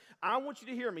 listen, I want you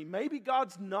to hear me. Maybe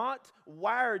God's not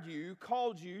wired you,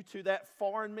 called you to that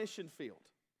foreign mission field.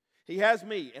 He has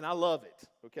me, and I love it,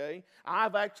 okay?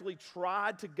 I've actually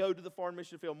tried to go to the foreign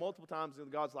mission field multiple times, and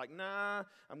God's like, nah,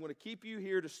 I'm going to keep you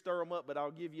here to stir them up, but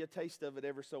I'll give you a taste of it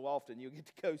every so often. You'll get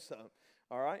to go some,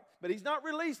 all right? But He's not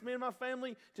released me and my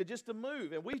family to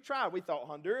move, and we tried. We thought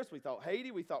Honduras, we thought Haiti,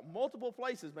 we thought multiple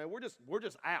places. Man, we're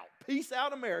just out. Peace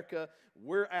out, America.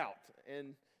 We're out.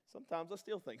 And sometimes I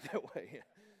still think that way,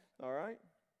 all right?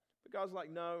 But God's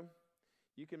like, no.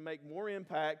 You can make more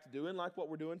impact doing like what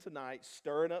we're doing tonight,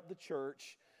 stirring up the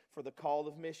church for the call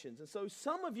of missions. And so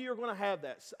some of you are going to have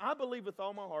that. I believe with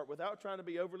all my heart, without trying to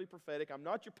be overly prophetic. I'm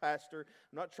not your pastor.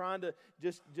 I'm not trying to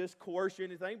just coerce you or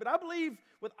anything. But I believe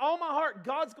with all my heart,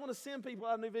 God's going to send people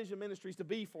out of New Vision Ministries to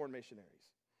be foreign missionaries.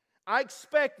 I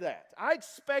expect that. I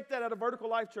expect that out of Vertical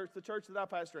Life Church, the church that I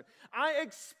pastor in. I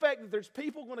expect that there's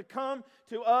people going to come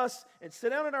to us and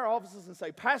sit down in our offices and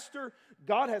say, Pastor,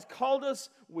 God has called us.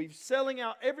 We're selling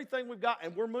out everything we've got,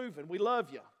 and we're moving. We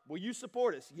love you. Will you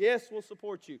support us? Yes, we'll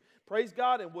support you. Praise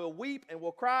God, and we'll weep, and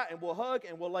we'll cry, and we'll hug,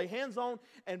 and we'll lay hands on,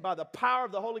 and by the power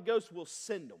of the Holy Ghost, we'll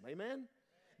send them. Amen?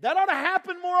 That ought to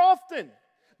happen more often.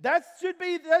 That should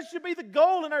be the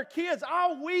goal in our kids.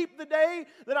 I'll weep the day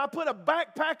that I put a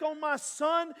backpack on my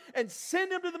son and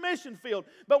send him to the mission field.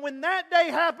 But when that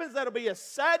day happens, that'll be a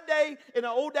sad day in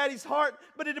an old daddy's heart,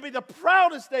 but it'll be the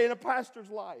proudest day in a pastor's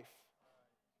life.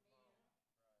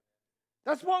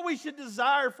 That's what we should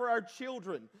desire for our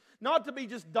children. Not to be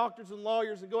just doctors and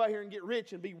lawyers and go out here and get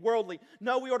rich and be worldly.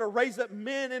 No, we ought to raise up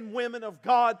men and women of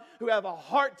God who have a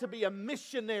heart to be a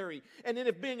missionary. And then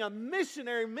if being a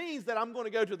missionary means that I'm going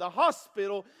to go to the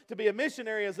hospital to be a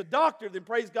missionary as a doctor, then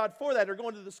praise God for that. Or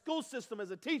going to the school system as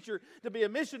a teacher to be a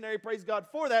missionary, praise God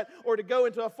for that. Or to go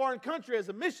into a foreign country as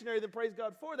a missionary, then praise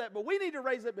God for that. But we need to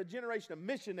raise up a generation of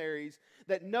missionaries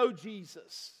that know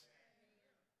Jesus.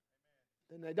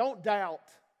 And they don't doubt.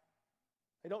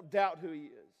 They don't doubt who He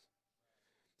is.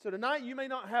 So tonight you may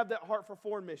not have that heart for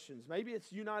foreign missions. Maybe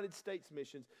it's United States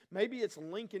missions. Maybe it's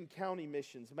Lincoln County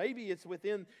missions. Maybe it's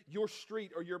within your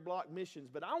street or your block missions.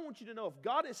 But I want you to know if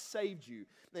God has saved you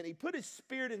and He put His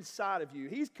Spirit inside of you,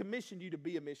 He's commissioned you to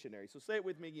be a missionary. So say it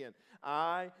with me again.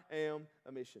 I am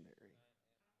a missionary.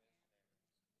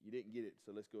 You didn't get it,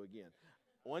 so let's go again.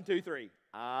 1, 2, 3.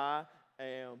 I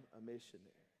am a missionary.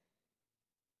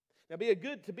 Now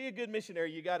to be a good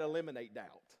missionary, you got to eliminate doubt.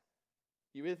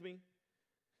 You with me?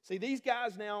 See, these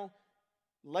guys now,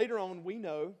 later on, we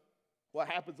know what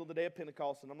happens on the day of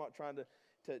Pentecost, and I'm not trying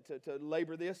to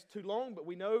labor this too long, but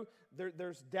we know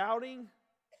there's doubting,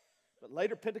 but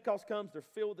later Pentecost comes, they're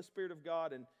filled with the Spirit of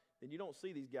God, and you don't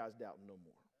see these guys doubting no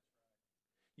more.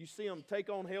 You see them take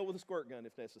on hell with a squirt gun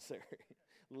if necessary,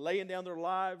 laying down their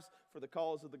lives for the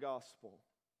cause of the gospel.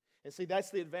 And see, that's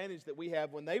the advantage that we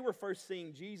have. When they were first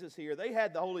seeing Jesus here, they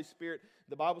had the Holy Spirit.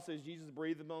 The Bible says Jesus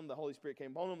breathed on them. The Holy Spirit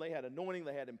came upon them. They had anointing.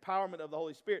 They had empowerment of the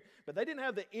Holy Spirit. But they didn't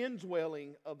have the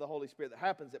indwelling of the Holy Spirit that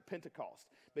happens at Pentecost.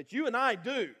 But you and I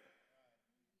do.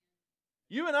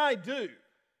 You and I do.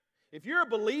 If you're a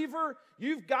believer,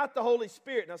 you've got the Holy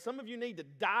Spirit. Now, some of you need to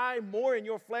die more in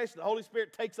your flesh. The Holy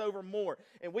Spirit takes over more.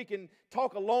 And we can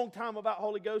talk a long time about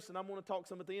Holy Ghost, and I'm going to talk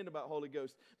some at the end about Holy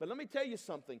Ghost. But let me tell you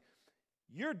something.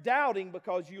 You're doubting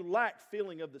because you lack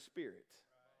feeling of the Spirit.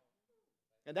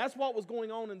 And that's what was going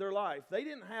on in their life. They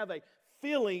didn't have a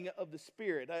filling of the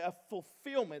Spirit, a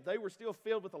fulfillment. They were still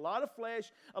filled with a lot of flesh,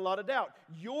 a lot of doubt.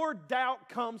 Your doubt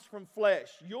comes from flesh.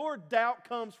 Your doubt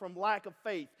comes from lack of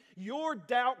faith. Your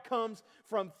doubt comes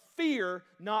from fear,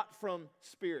 not from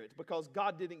spirit. Because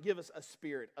God didn't give us a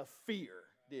spirit of fear,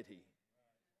 did He?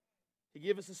 He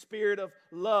gave us a spirit of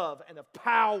love and of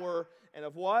power and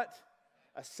of what?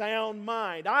 A sound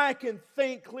mind. I can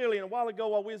think clearly. And a while ago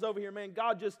while we was over here, man,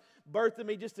 God just birthed in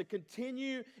me just to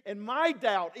continue in my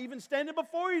doubt, even standing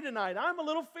before you tonight. I'm a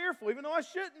little fearful, even though I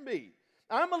shouldn't be.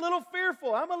 I'm a little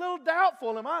fearful. I'm a little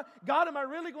doubtful. God, am I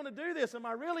really going to do this? Am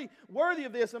I really worthy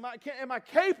of this? Am I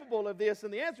capable of this?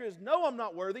 And the answer is no, I'm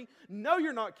not worthy. No,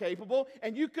 you're not capable.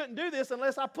 And you couldn't do this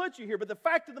unless I put you here. But the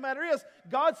fact of the matter is,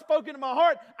 God's spoken to my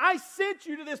heart. I sent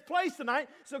you to this place tonight.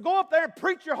 So go up there and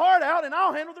preach your heart out, and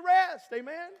I'll handle the rest.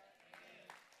 Amen?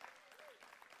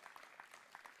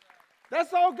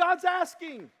 That's all God's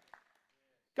asking.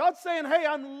 God's saying, hey,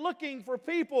 I'm looking for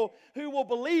people who will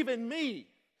believe in me.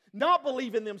 not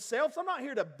believe in themselves. I'm not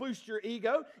here to boost your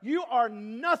ego. You are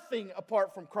nothing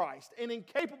apart from Christ, and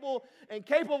capable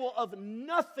of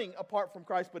nothing apart from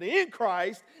Christ. But in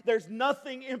Christ, there's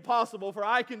nothing impossible, for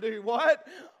I can do what?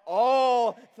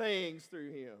 All things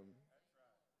through Him.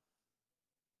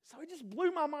 So it just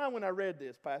blew my mind when I read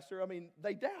this, Pastor. I mean,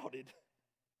 they doubted.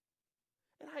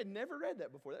 And I had never read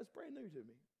that before. That's brand new to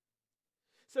me.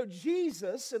 So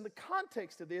Jesus, in the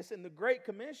context of this, in the Great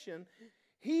Commission,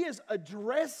 He is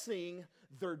addressing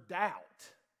their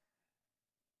doubt.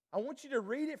 I want you to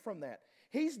read it from that.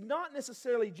 He's not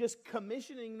necessarily just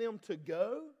commissioning them to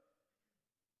go.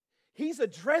 He's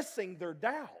addressing their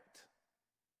doubt.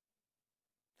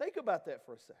 Think about that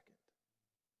for a second.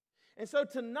 And so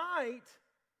tonight,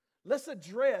 let's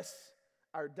address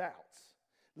our doubts.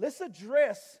 Let's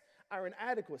address our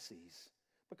inadequacies,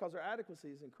 because our adequacy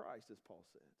is in Christ, as Paul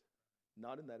said,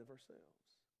 not in that of ourselves.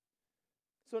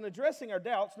 So in addressing our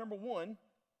doubts, number one,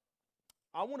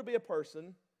 I want to be a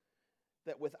person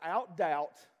that without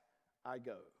doubt I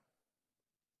go.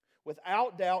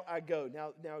 Without doubt I go.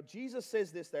 Now Jesus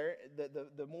says this there,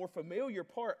 the more familiar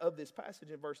part of this passage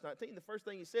in verse 19, the first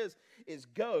thing He says is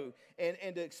go. And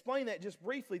to explain that just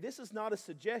briefly, this is not a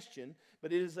suggestion,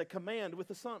 but it is a command with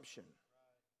assumption.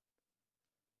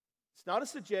 It's not a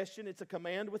suggestion, it's a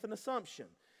command with an assumption.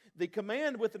 The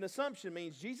command with an assumption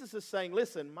means Jesus is saying,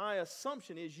 listen, my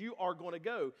assumption is you are going to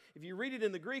go. If you read it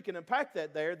in the Greek and unpack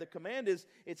that there, the command is,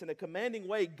 it's in a commanding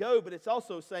way, go, but it's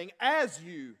also saying, as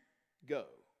you go.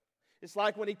 It's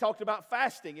like when He talked about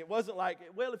fasting. It wasn't like,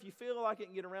 well, if you feel like it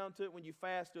and get around to it when you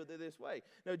fast, do it this way.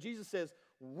 No, Jesus says,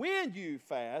 when you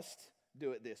fast,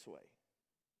 do it this way.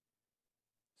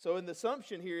 So in the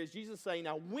assumption here is Jesus saying,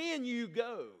 now when you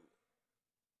go.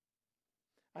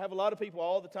 I have a lot of people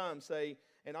all the time say,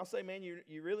 and I'll say, man,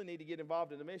 you really need to get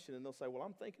involved in a mission. And they'll say, well,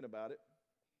 I'm thinking about it.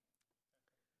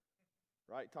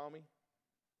 Right, Tommy?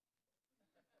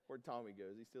 Where'd Tommy go?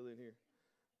 Is he still in here?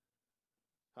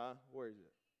 Huh? Where is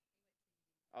it?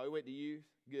 Oh, he went to youth?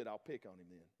 Good, I'll pick on him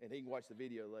then. And he can watch the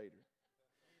video later.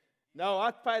 No,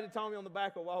 I patted Tommy on the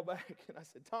back a while back, and I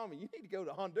said, Tommy, you need to go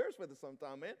to Honduras with us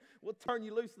sometime, man. We'll turn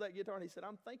you loose with that guitar. And he said,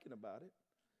 I'm thinking about it.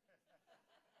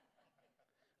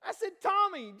 I said,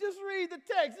 Tommy, just read the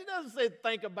text. It doesn't say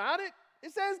think about it.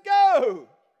 It says go.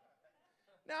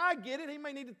 Now, I get it. He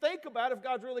may need to think about if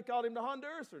God's really called him to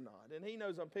Honduras or not, and he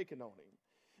knows I'm picking on him.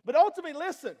 But ultimately,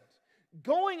 listen,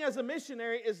 going as a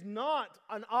missionary is not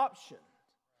an option.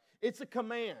 It's a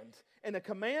command, and a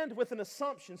command with an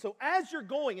assumption. So as you're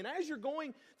going, and as you're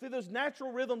going through those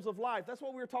natural rhythms of life, that's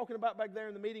what we were talking about back there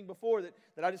in the meeting before that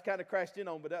I just kind of crashed in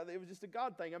on, but it was just a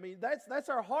God thing. I mean, that's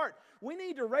our heart. We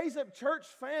need to raise up church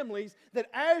families that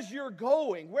as you're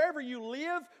going, wherever you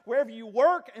live, wherever you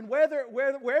work, and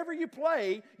wherever you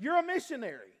play, you're a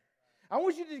missionary. I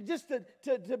want you to just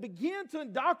to begin to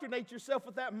indoctrinate yourself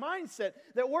with that mindset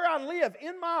that where I live,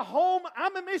 in my home,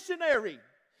 I'm a missionary.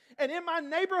 And in my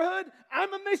neighborhood,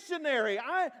 I'm a missionary.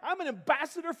 I'm an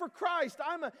ambassador for Christ.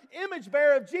 I'm an image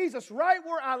bearer of Jesus right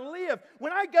where I live.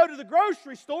 When I go to the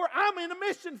grocery store, I'm in a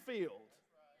mission field.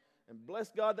 And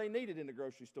bless God, they need it in the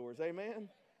grocery stores. Amen?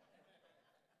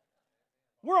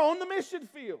 We're on the mission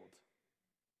field.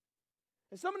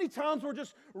 And so many times we're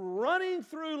just running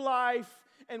through life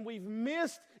and we've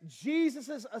missed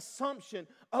Jesus' assumption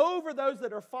over those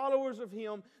that are followers of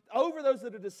Him, over those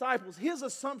that are disciples. His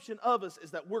assumption of us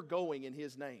is that we're going in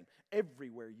His name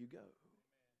everywhere you go.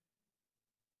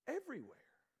 Everywhere.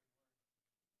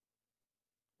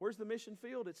 Where's the mission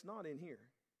field? It's not in here.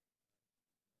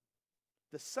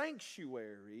 The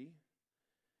sanctuary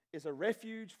is a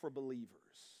refuge for believers.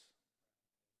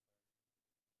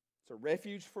 It's a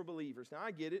refuge for believers. Now,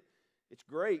 I get it. It's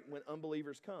great when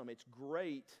unbelievers come. It's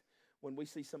great when we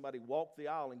see somebody walk the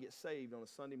aisle and get saved on a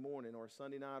Sunday morning or a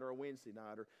Sunday night or a Wednesday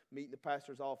night or meet in the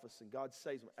pastor's office and God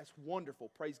saves them. That's wonderful.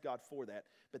 Praise God for that.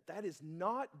 But that is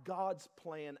not God's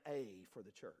plan A for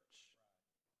the church.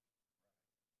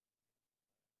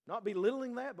 Not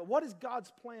belittling that, but what is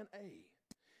God's plan A?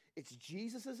 It's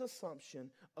Jesus'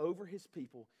 assumption over His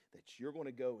people that you're going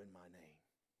to go in my name.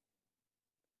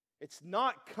 It's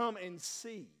not come and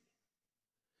see.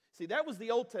 See, that was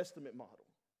the Old Testament model.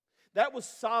 That was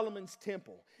Solomon's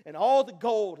temple and all the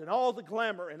gold and all the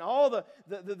glamour and all the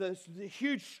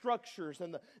huge structures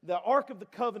and the Ark of the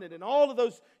Covenant and all of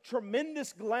those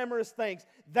tremendous glamorous things.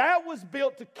 That was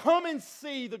built to come and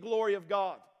see the glory of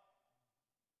God.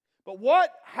 But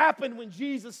what happened when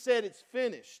Jesus said it's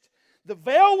finished? The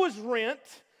veil was rent,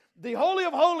 the Holy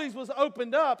of Holies was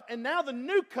opened up, and now the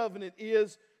new covenant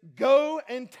is go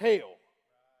and tell.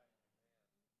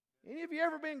 Any of you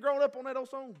ever been growing up on that old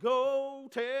song? Go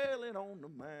tell it on the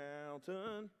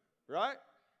mountain. Right?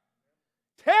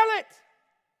 Tell it.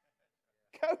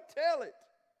 Go tell it.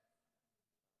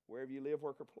 Wherever you live,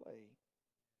 work, or play.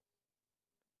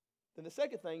 Then the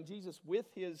second thing, Jesus, with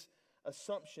his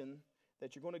assumption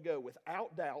that you're going to go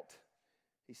without doubt,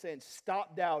 he's saying,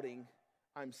 stop doubting.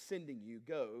 I'm sending you.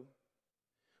 Go.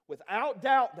 Without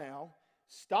doubt now,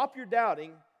 stop your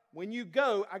doubting. When you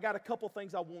go, I got a couple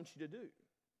things I want you to do.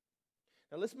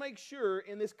 Now let's make sure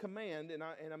in this command, and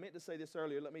I meant to say this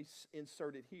earlier, let me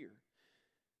insert it here.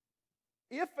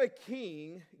 If a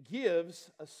king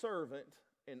gives a servant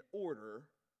an order,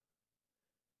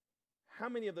 how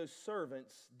many of those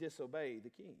servants disobey the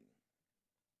king?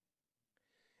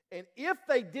 And if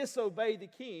they disobey the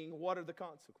king, what are the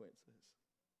consequences?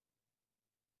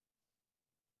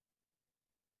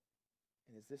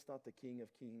 And is this not the King of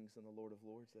Kings and the Lord of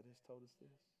Lords that has told us this?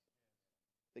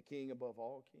 The King above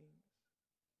all kings.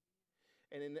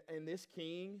 And this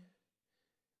King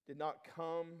did not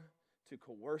come to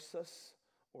coerce us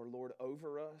or lord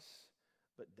over us,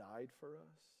 but died for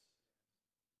us.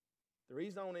 The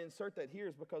reason I want to insert that here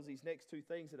is because these next two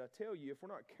things that I tell you, if we're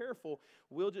not careful,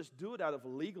 we'll just do it out of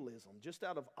legalism, just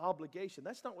out of obligation.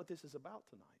 That's not what this is about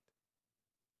tonight.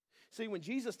 See, when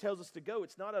Jesus tells us to go,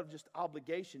 it's not out of just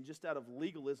obligation, just out of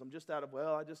legalism, just out of,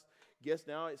 well, I just guess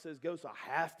now it says go, so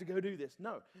I have to go do this.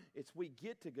 No, it's we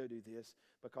get to go do this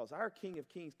because our King of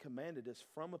Kings commanded us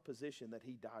from a position that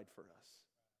he died for us.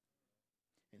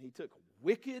 And he took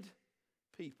wicked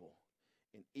people,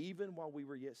 and even while we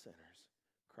were yet sinners,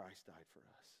 Christ died for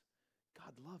us.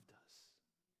 God loved us.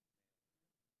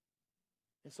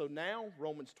 And so now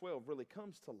Romans 12 really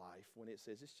comes to life when it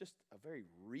says it's just a very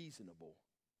reasonable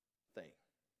thing.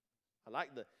 I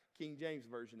like the King James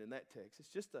Version in that text. It's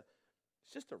just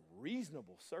a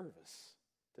reasonable service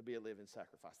to be a living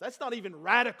sacrifice. That's not even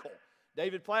radical.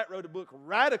 David Platt wrote a book,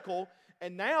 Radical,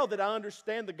 and now that I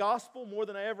understand the gospel more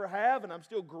than I ever have, and I'm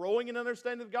still growing in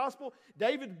understanding the gospel,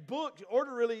 David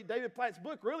Platt's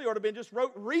book really ought to have been just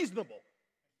wrote reasonable.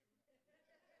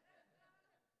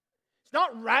 It's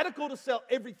not radical to sell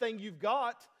everything you've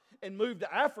got and move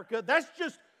to Africa. That's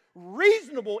just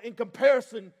reasonable in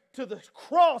comparison to the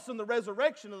cross and the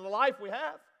resurrection and the life we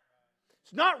have.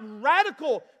 It's not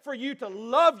radical for you to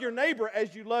love your neighbor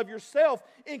as you love yourself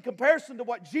in comparison to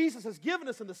what Jesus has given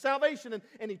us and the salvation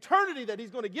and eternity that he's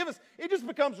going to give us. It just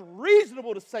becomes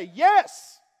reasonable to say,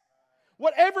 yes.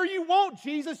 Whatever you want,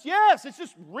 Jesus, yes. It's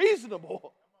just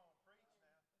reasonable.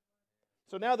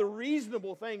 So now the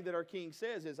reasonable thing that our King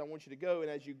says is, I want you to go, and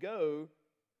as you go,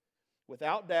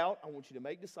 without doubt, I want you to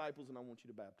make disciples and I want you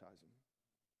to baptize them.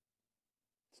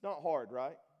 It's not hard,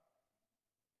 right?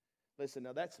 Listen,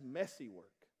 now that's messy work.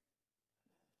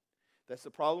 That's the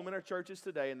problem in our churches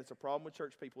today, and it's a problem with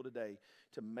church people today.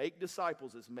 To make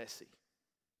disciples is messy.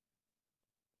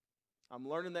 I'm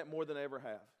learning that more than I ever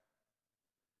have.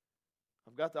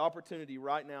 I've got the opportunity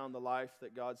right now in the life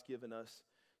that God's given us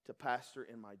to pastor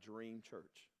in my dream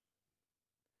church.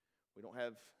 We don't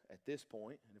have, at this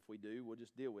point, and if we do, we'll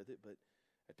just deal with it, but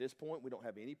at this point, we don't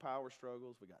have any power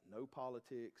struggles. We got no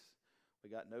politics. We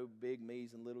got no big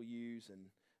me's and little you's and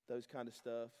those kind of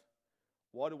stuff.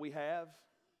 What do we have?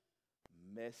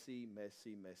 Messy,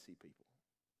 messy, messy people.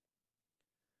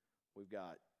 We've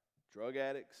got drug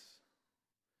addicts.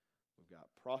 We've got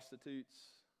prostitutes.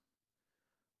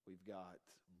 We've got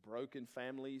broken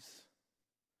families.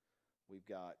 We've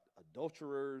got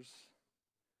adulterers.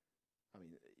 I mean,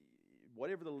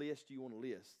 whatever the list you want to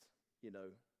list, you know,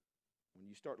 when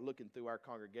you start looking through our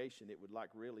congregation, it would like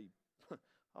really,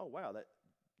 oh, wow, that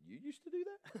you used to do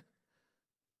that?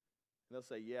 And they'll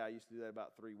say, yeah, I used to do that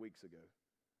about 3 weeks ago.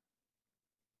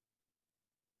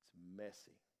 It's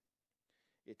messy.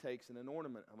 It takes an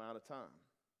inordinate amount of time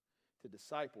to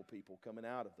disciple people coming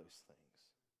out of those things.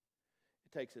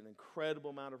 It takes an incredible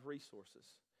amount of resources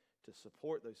to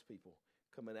support those people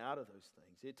coming out of those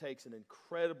things. It takes an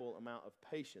incredible amount of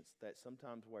patience that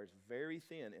sometimes wears very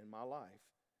thin in my life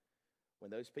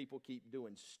when those people keep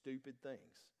doing stupid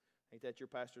things. Ain't that your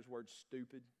pastor's word,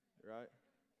 stupid, right?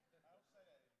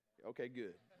 Okay,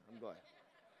 good. I'm glad.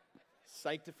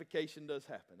 Sanctification does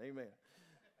happen. Amen.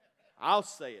 I'll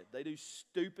say it. They do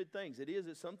stupid things.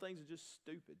 Some things are just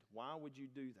stupid. Why would you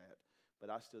do that? But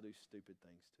I still do stupid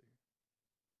things too.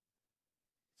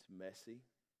 It's messy.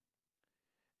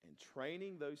 And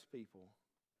training those people,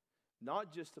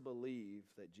 not just to believe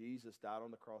that Jesus died on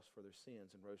the cross for their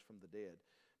sins and rose from the dead,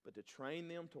 but to train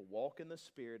them to walk in the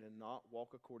Spirit and not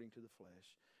walk according to the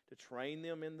flesh, to train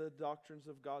them in the doctrines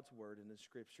of God's Word and the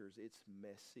Scriptures, it's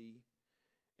messy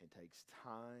and takes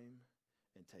time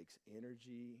and takes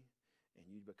energy, and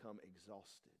you become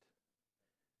exhausted.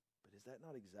 But is that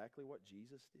not exactly what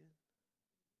Jesus did?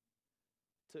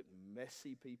 took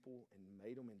messy people and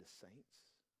made them into saints?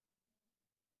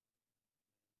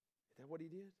 Is that what he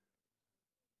did?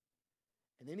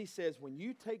 And then he says, when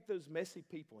you take those messy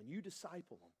people and you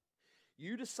disciple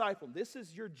them, this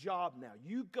is your job now.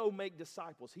 You go make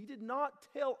disciples. He did not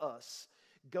tell us,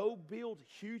 go build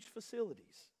huge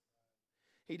facilities.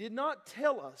 He did not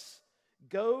tell us,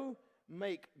 go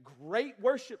make great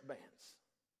worship bands.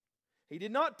 He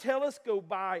did not tell us, go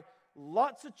buy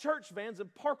lots of church vans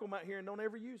and park them out here and don't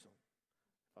ever use them.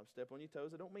 If I'm stepping on your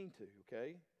toes, I don't mean to,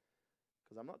 okay?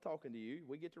 Because I'm not talking to you.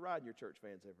 We get to ride in your church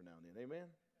vans every now and then, amen?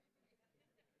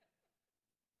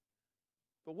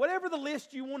 But whatever the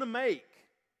list you want to make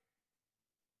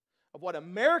of what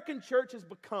American church has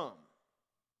become,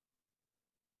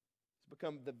 it's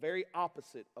become the very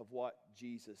opposite of what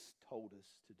Jesus told us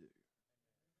to do.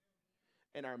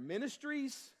 And our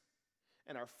ministries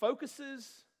and our focuses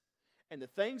and the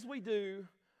things we do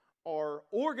are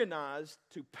organized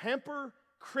to pamper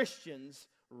Christians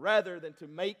rather than to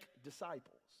make disciples.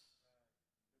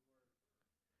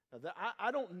 Now,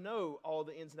 I don't know all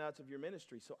the ins and outs of your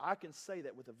ministry, so I can say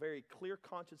that with a very clear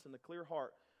conscience and a clear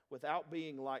heart without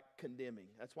being like condemning.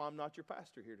 That's why I'm not your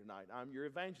pastor here tonight. I'm your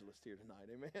evangelist here tonight.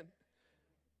 Amen.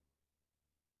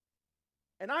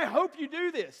 And I hope you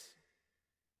do this.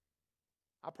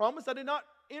 I promise I did not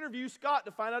interview Scott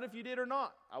to find out if you did or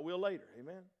not. I will later.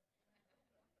 Amen.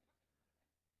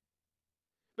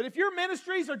 But if your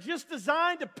ministries are just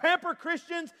designed to pamper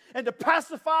Christians and to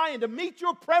pacify and to meet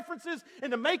your preferences and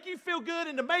to make you feel good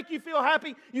and to make you feel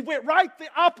happy, you went right the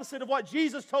opposite of what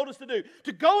Jesus told us to do.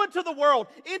 To go into the world,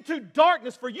 into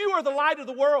darkness, for you are the light of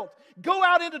the world. Go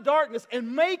out into darkness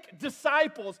and make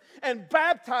disciples and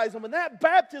baptize them. And that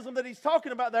baptism that he's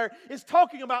talking about there is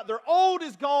talking about their old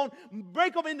is gone,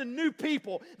 break them into new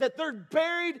people, that they're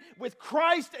buried with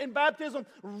Christ in baptism,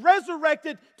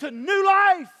 resurrected to new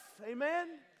life. Amen?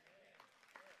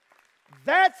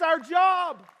 That's our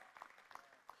job.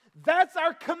 That's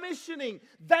our commissioning.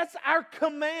 That's our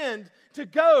command to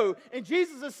go. And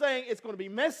Jesus is saying it's going to be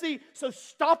messy, so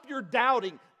stop your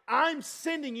doubting. I'm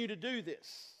sending you to do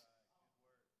this.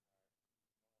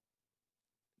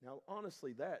 Now,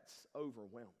 honestly, that's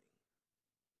overwhelming.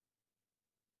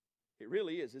 It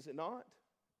really is it not?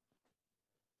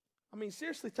 I mean,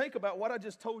 seriously, think about what I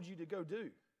just told you to go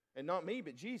do. And not me,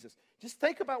 but Jesus. Just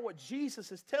think about what Jesus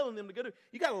is telling them to go do.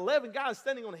 You got 11 guys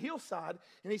standing on a hillside,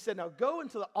 and he said, now go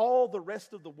into all the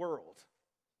rest of the world.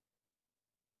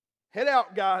 Head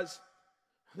out, guys.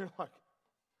 And they're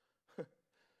like,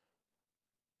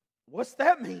 what's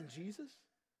that mean, Jesus?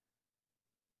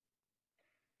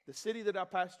 The city that I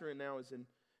pastor in now is in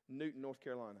Newton, North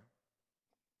Carolina.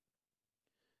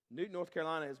 Newton, North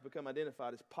Carolina has become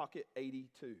identified as Pocket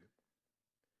 82.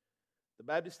 The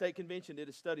Baptist State Convention did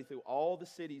a study through all the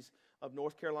cities of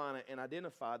North Carolina and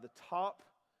identified the top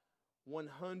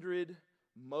 100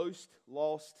 most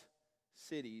lost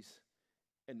cities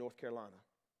in North Carolina.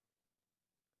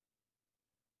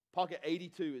 Pocket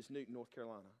 82 is Newton, North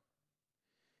Carolina.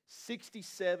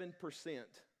 67%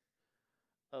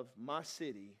 of my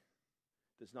city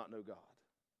does not know God.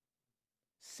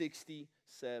 67%.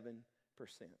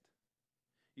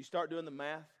 You start doing the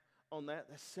math on that,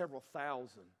 that's several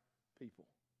thousand people.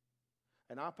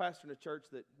 And I pastor in a church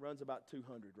that runs about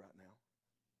 200 right now.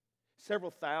 Several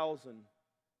thousand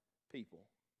people.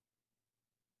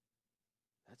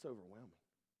 That's overwhelming.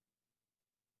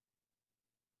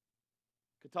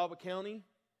 Catawba County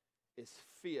is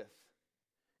 5th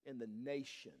in the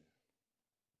nation.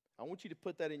 I want you to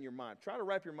put that in your mind. Try to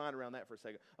wrap your mind around that for a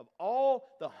second. Of all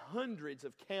the hundreds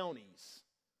of counties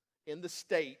in the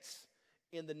states,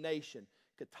 in the nation,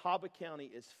 Catawba County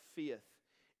is 5th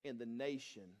in the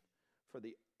nation for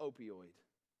the opioid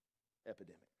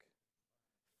epidemic.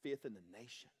 5th in the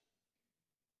nation.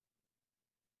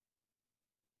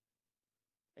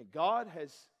 And God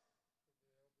has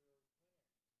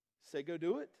said, go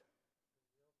do it.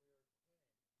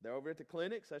 They're over at the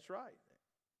clinics, that's right.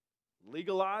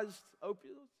 Legalized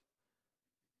opioids.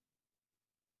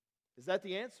 Is that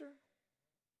the answer?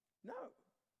 No.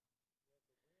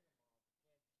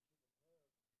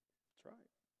 That's right.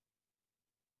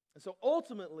 And so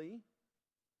ultimately,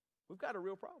 we've got a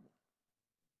real problem.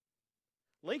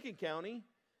 Lincoln County,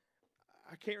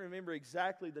 I can't remember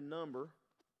exactly the number,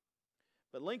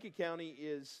 but Lincoln County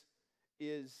is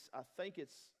I think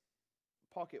it's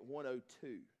Pocket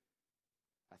 102.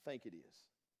 I think it is.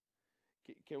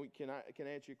 Can I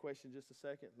answer your question just a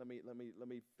second? Let me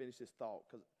finish this thought,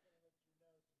 because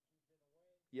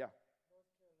yeah.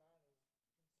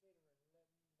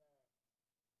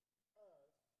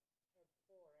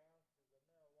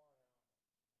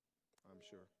 I'm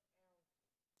sure.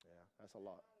 Yeah, That's a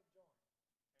lot.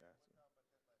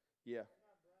 Yeah.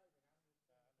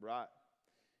 Right.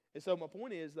 And so my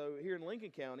point is, though, here in Lincoln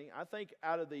County, I think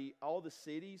out of all the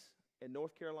cities in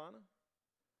North Carolina,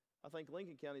 I think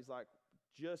Lincoln County is like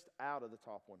just out of the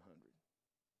top 100.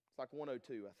 It's like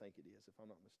 102, I think it is, if I'm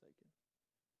not mistaken.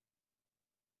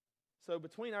 So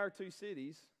between our two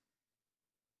cities,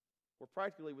 we're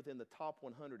practically within the top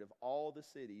 100 of all the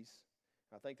cities.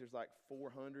 I think there's like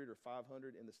 400 or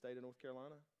 500 in the state of North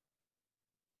Carolina.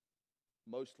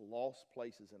 Most lost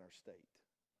places in our state.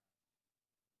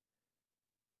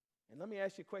 And let me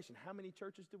ask you a question. How many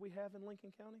churches do we have in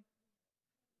Lincoln County?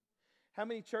 How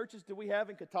many churches do we have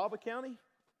in Catawba County?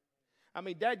 I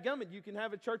mean, dadgummit, you can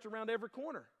have a church around every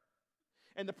corner.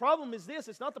 And the problem is this.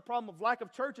 It's not the problem of lack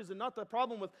of churches and not the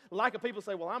problem with lack of people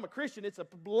say, well, I'm a Christian. It's a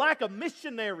lack of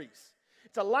missionaries.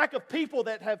 It's a lack of people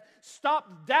that have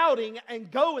stopped doubting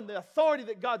and go in the authority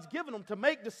that God's given them to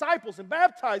make disciples and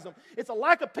baptize them. It's a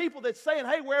lack of people that's saying,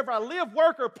 hey, wherever I live,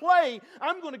 work, or play,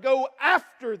 I'm going to go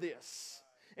after this.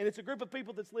 And it's a group of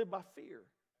people that's lived by fear.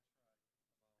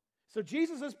 So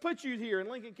Jesus has put you here in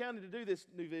Lincoln County to do this,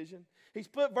 New Vision. He's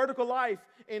put Vertical Life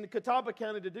in Catawba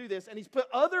County to do this. And He's put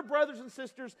other brothers and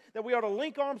sisters that we ought to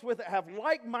link arms with that have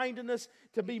like-mindedness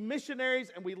to be missionaries.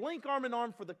 And we link arm in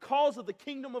arm for the cause of the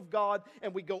kingdom of God.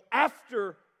 And we go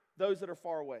after those that are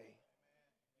far away.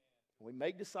 We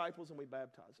make disciples and we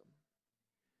baptize them.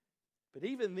 But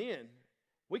even then,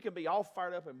 we can be all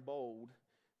fired up and bold.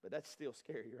 But that's still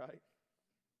scary, right?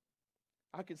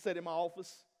 I could sit in my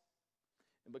office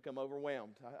and become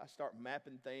overwhelmed. I start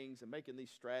mapping things and making these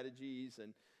strategies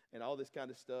and all this kind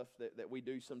of stuff that we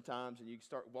do sometimes. And you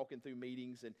start walking through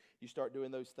meetings and you start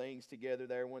doing those things together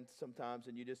there sometimes.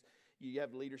 And you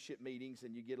have leadership meetings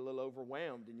and you get a little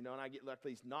overwhelmed. And, and I get like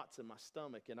these knots in my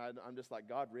stomach. And I'm just like,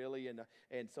 God, really?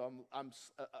 And so I'm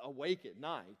awake at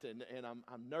night and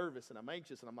I'm nervous and I'm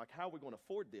anxious. And I'm like, how are we going to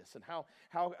afford this? And how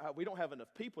we don't have enough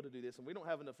people to do this. And we don't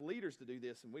have enough leaders to do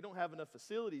this. And we don't have enough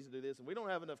facilities to do this. And we don't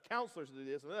have enough counselors to do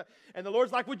this. And the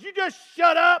Lord's like, would you just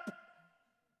shut up?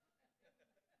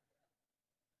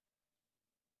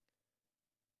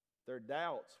 Their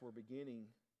doubts were beginning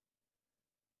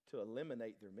to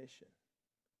eliminate their mission.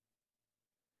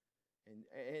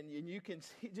 And you can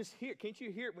just hear, can't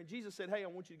you hear it when Jesus said, hey, I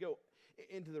want you to go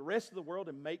into the rest of the world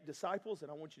and make disciples,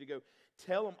 and I want you to go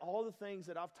tell them all the things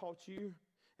that I've taught you,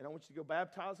 and I want you to go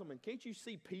baptize them. And can't you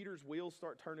see Peter's wheels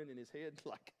start turning in his head?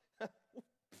 Like,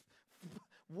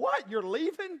 what? You're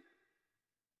leaving?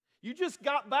 You just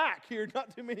got back here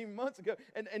not too many months ago,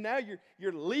 and now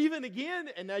you're leaving again,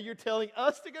 and now you're telling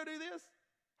us to go do this?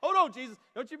 Hold on, Jesus.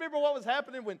 Don't you remember what was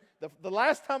happening when the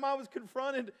last time I was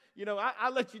confronted?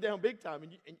 I let you down big time,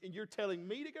 and you're telling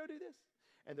me to go do this?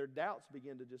 And their doubts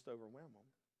begin to just overwhelm them.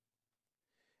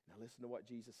 Now listen to what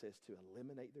Jesus says to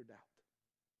eliminate their doubt.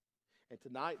 And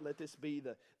tonight, let this be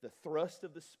the thrust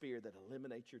of the Spirit that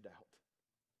eliminates your doubt.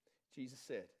 Jesus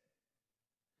said,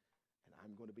 and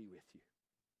I'm going to be with you.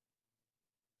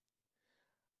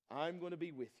 I'm going to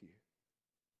be with you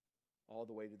all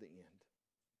the way to the end.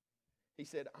 He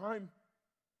said, I'm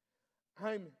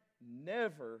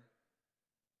never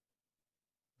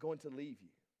going to leave you.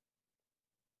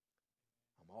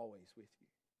 I'm always with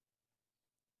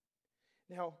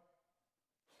you. Now,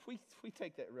 we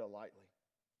take that real lightly.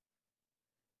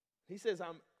 He says,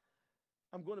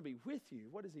 I'm going to be with you.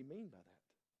 What does he mean by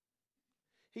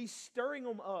that? He's stirring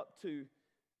them up to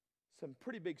some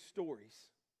pretty big stories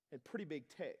and pretty big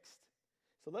text.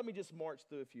 So let me just march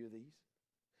through a few of these.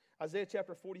 Isaiah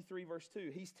chapter 43, verse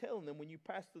 2, he's telling them, when you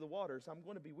pass through the waters, I'm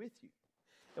going to be with you.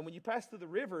 And when you pass through the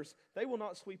rivers, they will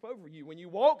not sweep over you. When you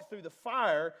walk through the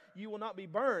fire, you will not be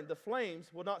burned. The flames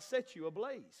will not set you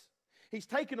ablaze. He's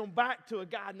taking them back to a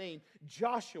guy named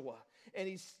Joshua.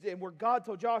 And where God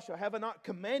told Joshua, have I not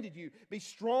commanded you? Be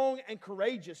strong and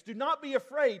courageous. Do not be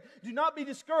afraid. Do not be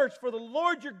discouraged, for the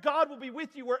Lord your God will be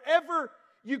with you wherever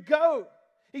you go.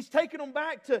 He's taken them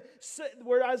back to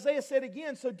where Isaiah said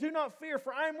again, so do not fear,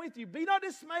 for I am with you. Be not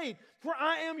dismayed, for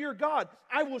I am your God.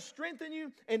 I will strengthen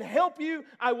you and help you.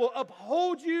 I will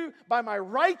uphold you by my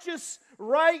righteous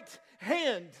right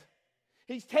hand.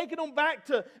 He's taken them back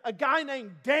to a guy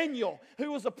named Daniel,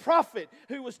 who was a prophet,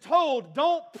 who was told,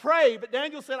 don't pray. But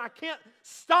Daniel said, I can't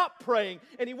stop praying.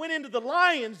 And he went into the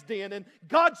lion's den, and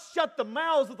God shut the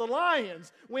mouths of the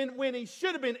lions when he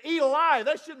should have been eat alive.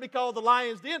 That shouldn't be called the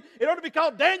lion's den. It ought to be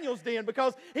called Daniel's den,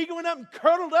 because he went up and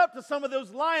cuddled up to some of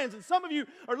those lions. And some of you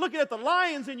are looking at the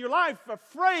lions in your life,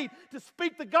 afraid to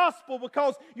speak the gospel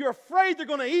because you're afraid they're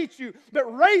going to eat you.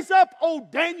 But raise up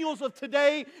old Daniels of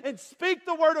today and speak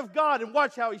the word of God, and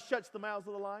watch how he shuts the mouths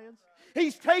of the lions.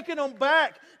 He's taken them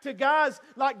back to guys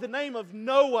like the name of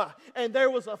Noah, and there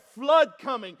was a flood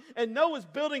coming, and Noah's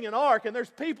building an ark, and there's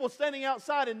people standing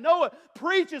outside, and Noah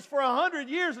preaches for 100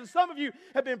 years, and some of you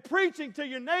have been preaching to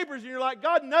your neighbors, and you're like,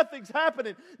 God, nothing's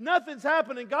happening. Nothing's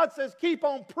happening. God says, keep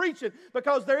on preaching,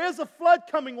 because there is a flood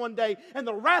coming one day, and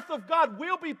the wrath of God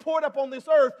will be poured up on this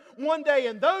earth one day,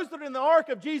 and those that are in the ark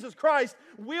of Jesus Christ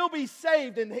will be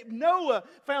saved. And Noah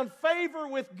found favor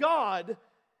with God,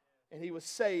 and he was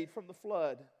saved from the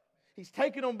flood. He's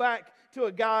taken them back to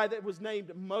a guy that was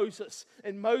named Moses.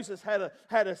 And Moses had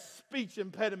a speech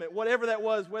impediment, whatever that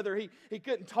was, whether he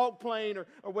couldn't talk plain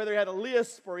or whether he had a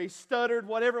lisp or he stuttered,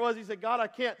 whatever it was. He said, God, I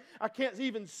can't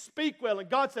even speak well. And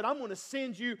God said, I'm going to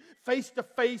send you face to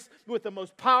face with the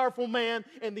most powerful man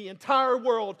in the entire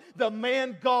world, the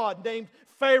man God named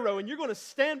Pharaoh, and you're going to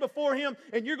stand before him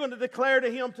and you're going to declare to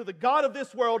him, to the God of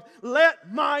this world,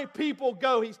 let my people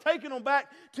go. He's taken them back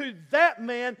to that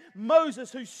man,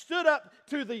 Moses, who stood up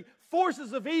to the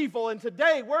forces of evil. And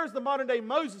today, where's the modern day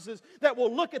Moseses that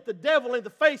will look at the devil in the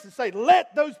face and say,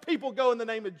 let those people go in the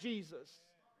name of Jesus?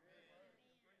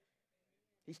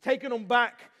 He's taken them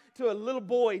back to a little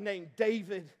boy named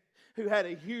David who had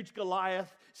a huge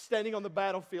Goliath standing on the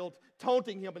battlefield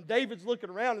taunting him. And David's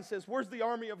looking around and says, where's the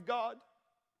army of God?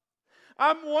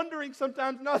 I'm wondering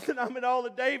sometimes, not that I'm in all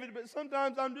of David, but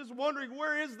sometimes I'm just wondering,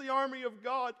 where is the army of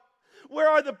God? Where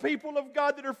are the people of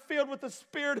God that are filled with the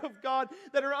Spirit of God,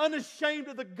 that are unashamed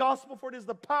of the gospel, for it is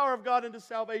the power of God into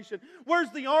salvation?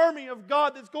 Where's the army of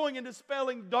God that's going and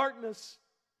dispelling darkness?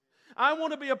 I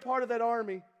want to be a part of that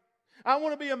army. I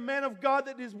want to be a man of God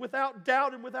that is without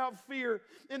doubt and without fear,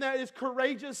 and that is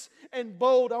courageous and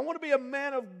bold. I want to be a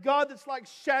man of God that's like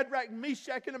Shadrach,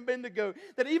 Meshach, and Abednego,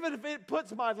 that even if it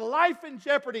puts my life in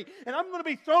jeopardy and I'm going to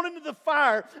be thrown into the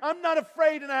fire, I'm not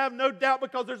afraid and I have no doubt,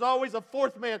 because there's always a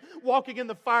fourth man walking in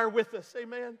the fire with us.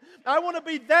 Amen. I want to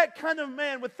be that kind of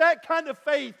man with that kind of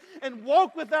faith and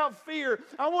walk without fear.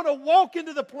 I want to walk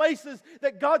into the places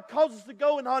that God calls us to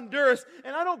go in Honduras,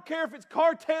 and I don't care if it's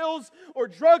cartels or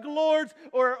drug lords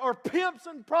or pimps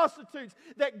and prostitutes,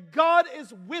 that God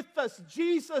is with us.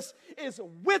 Jesus is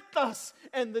with us,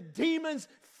 and the demons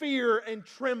fear and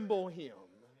tremble him.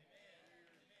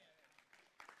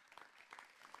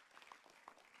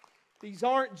 These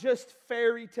aren't just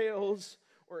fairy tales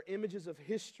or images of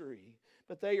history,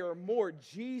 but they are more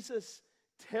Jesus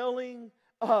telling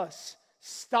us,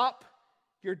 stop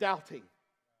your doubting.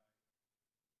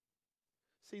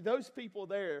 See, those people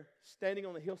there standing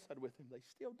on the hillside with him, they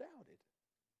still doubted.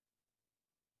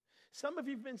 Some of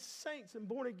you have been saints and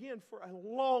born again for a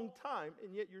long time,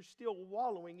 and yet you're still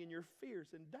wallowing in your fears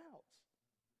and doubts.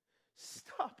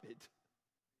 Stop it.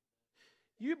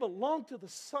 You belong to the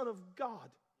Son of God.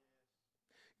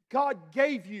 God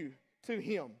gave you to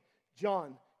him.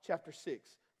 John chapter 6,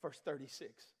 verse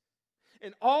 36.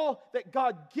 And all that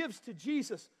God gives to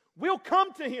Jesus will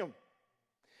come to him.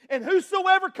 And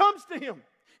whosoever comes to him,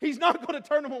 he's not going to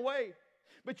turn them away.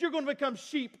 But you're going to become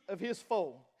sheep of his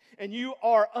fold. And you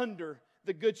are under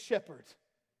the good shepherd.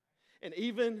 And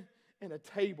even in a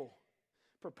table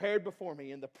prepared before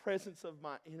me in the presence of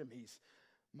my enemies,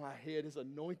 my head is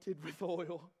anointed with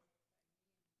oil.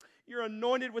 You're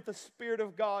anointed with the Spirit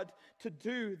of God to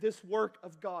do this work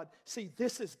of God. See,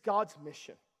 this is God's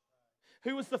mission.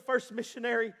 Who was the first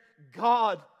missionary?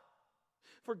 God.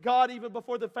 For God, even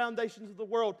before the foundations of the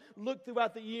world, looked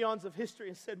throughout the eons of history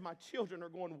and said, my children are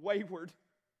going wayward,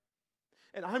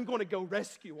 and I'm going to go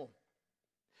rescue them.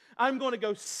 I'm going to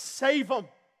go save them.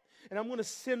 And I'm going to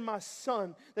send my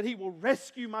Son that he will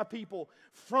rescue my people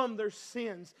from their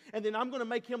sins. And then I'm going to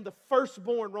make him the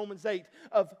firstborn, Romans 8,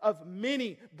 of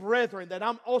many brethren, that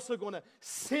I'm also going to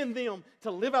send them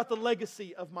to live out the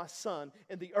legacy of my Son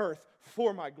in the earth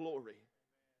for my glory.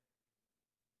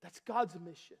 That's God's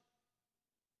mission.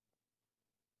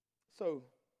 So,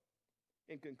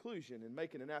 in conclusion, and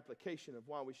making an application of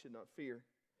why we should not fear,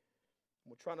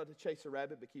 we'll try not to chase a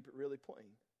rabbit, but keep it really plain.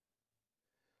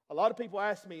 A lot of people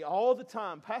ask me all the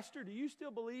time, Pastor, do you still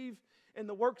believe in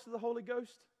the works of the Holy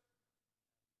Ghost?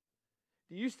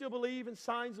 Do you still believe in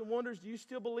signs and wonders? Do you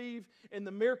still believe in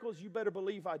the miracles? You better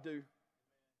believe I do.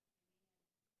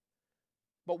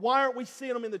 But why aren't we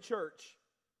seeing them in the church?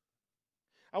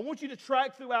 I want you to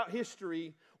track throughout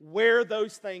history where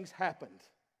those things happened.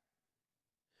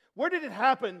 Where did it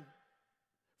happen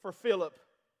for Philip?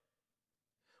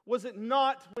 Was it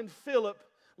not when Philip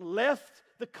left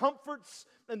the comforts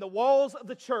and the walls of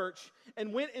the church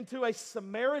and went into a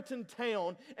Samaritan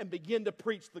town and began to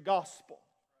preach the gospel?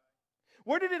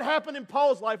 Where did it happen in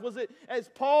Paul's life? Was it as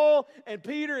Paul and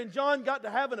Peter and John got to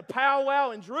having a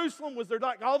powwow in Jerusalem? Was there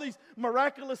like all these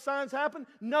miraculous signs happen?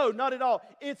 No, not at all.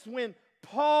 It's when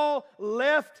Paul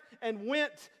left and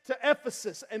went to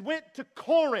Ephesus and went to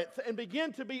Corinth and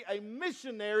began to be a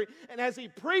missionary. And as he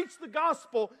preached the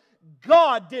gospel,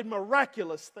 God did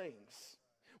miraculous things.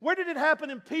 Where did it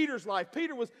happen in Peter's life?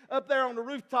 Peter was up there on the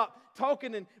rooftop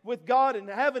talking with God and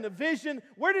having a vision.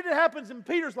 Where did it happen in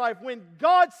Peter's life? When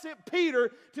God sent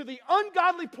Peter to the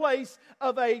ungodly place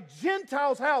of a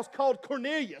Gentile's house called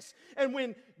Cornelius. And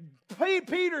when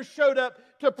Peter showed up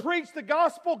to preach the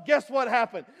gospel, guess what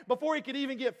happened? Before he could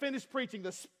even get finished preaching,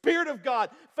 the Spirit of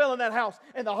God fell in that house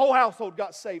and the whole household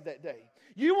got saved that day.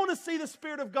 You want to see the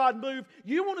Spirit of God move,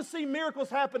 you want to see miracles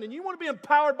happen, and you want to be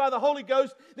empowered by the Holy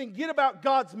Ghost, then get about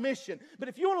God's mission. But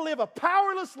if you want to live a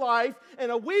powerless life and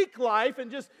a weak life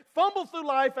and just fumble through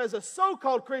life as a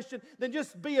so-called Christian, then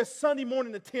just be a Sunday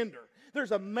morning attender.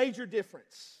 There's a major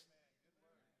difference.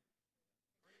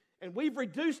 And we've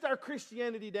reduced our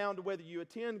Christianity down to whether you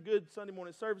attend good Sunday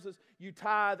morning services, you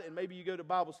tithe, and maybe you go to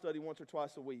Bible study once or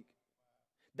twice a week.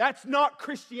 That's not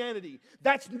Christianity.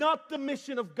 That's not the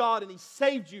mission of God, and He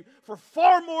saved you for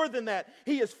far more than that.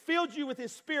 He has filled you with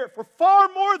His Spirit for far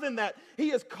more than that. He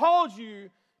has called you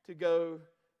to go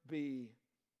be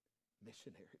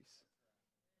missionaries.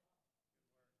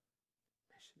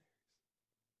 Missionaries.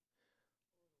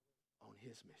 On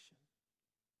His mission.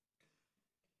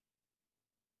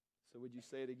 So would you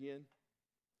say it again?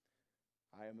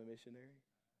 I am a missionary.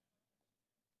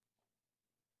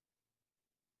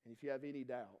 And if you have any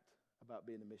doubt about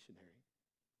being a missionary,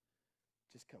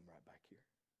 just come right back here.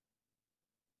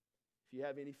 If you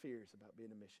have any fears about being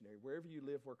a missionary, wherever you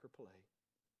live, work, or play,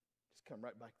 just come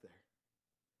right back there.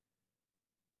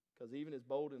 Because even as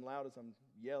bold and loud as I'm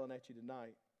yelling at you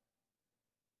tonight,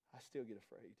 I still get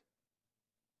afraid.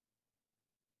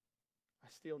 I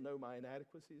still know my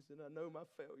inadequacies and I know my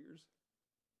failures.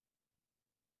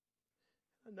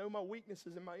 I know my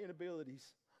weaknesses and my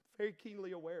inabilities. I'm very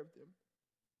keenly aware of them.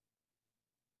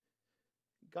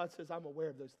 God says, I'm aware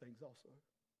of those things also.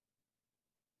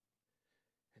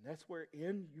 And that's where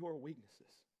in your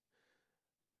weaknesses,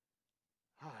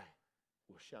 I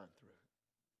will shine through.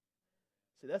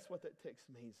 See, that's what that text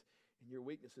means. In your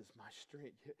weaknesses, my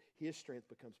strength, His strength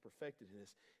becomes perfected in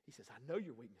us. He says, I know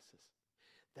your weaknesses.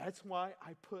 That's why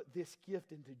I put this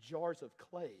gift into jars of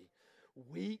clay.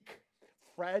 Weak,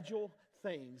 fragile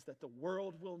things that the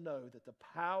world will know that the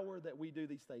power that we do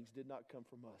these things did not come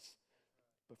from us,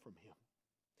 but from Him.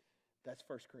 That's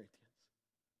 1 Corinthians.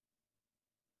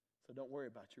 So don't worry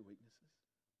about your weaknesses.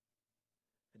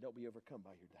 And don't be overcome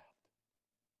by your doubt.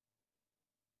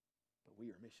 But we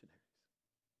are missionaries.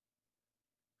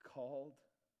 Called,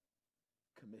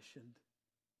 commissioned,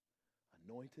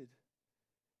 anointed,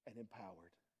 and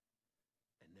empowered,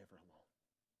 and never alone.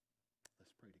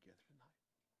 Let's pray together tonight.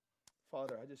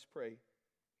 Father, I just pray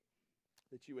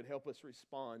that you would help us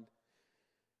respond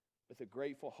with a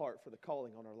grateful heart for the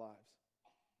calling on our lives.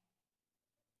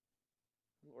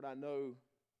 Lord, I know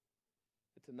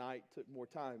that tonight took more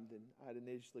time than I had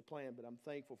initially planned, but I'm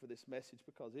thankful for this message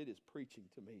because it is preaching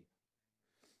to me.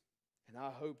 And I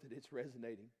hope that it's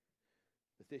resonating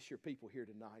with this, your people here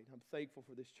tonight. I'm thankful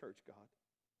for this church, God.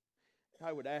 And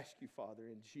I would ask you, Father,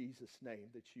 in Jesus' name,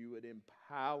 that you would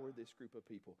empower this group of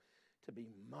people to be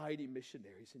mighty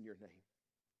missionaries in your name.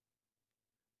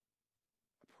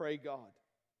 I pray, God,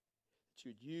 that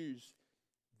you'd use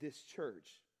this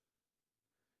church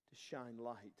to shine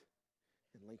light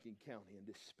in Lincoln County and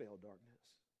dispel darkness.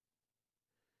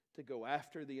 To go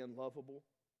after the unlovable,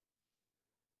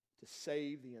 to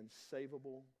save the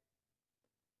unsavable,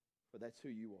 for that's who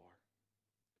you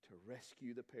are. To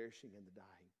rescue the perishing and the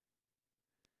dying.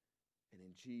 And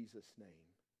in Jesus' name,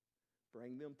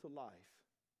 bring them to life,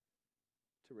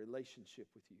 to relationship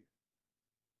with you.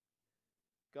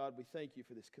 God, we thank you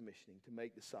for this commissioning to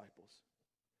make disciples.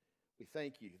 We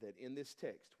thank you that in this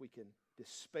text we can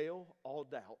dispel all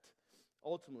doubt.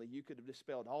 Ultimately, you could have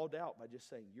dispelled all doubt by just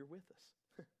saying, you're with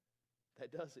us.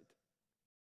 That does it.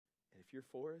 And if you're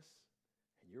for us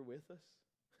and you're with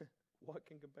us, what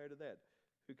can compare to that?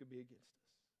 Who could be against us?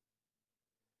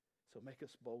 So make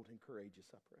us bold and courageous,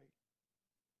 I pray.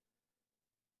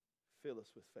 Fill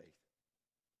us with faith.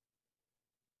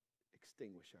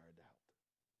 Extinguish our doubt.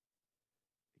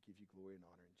 We give you glory and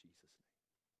honor in Jesus' name.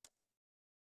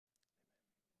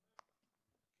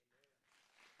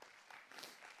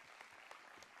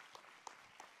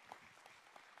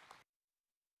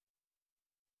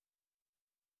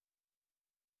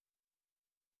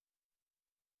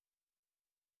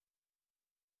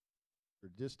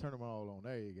 Just turn them all on.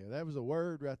 There you go. That was a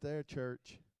word right there,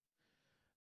 church.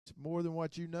 It's more than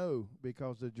what you know,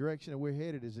 because the direction that we're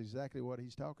headed is exactly what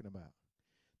he's talking about.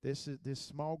 This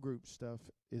small group stuff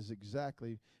is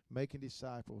exactly making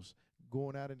disciples,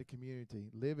 going out in the community,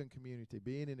 living community,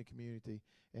 being in the community,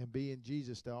 and being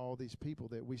Jesus to all these people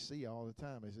that we see all the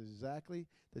time. It's exactly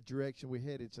the direction we're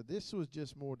headed. So this was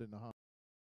just more than the hump.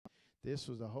 This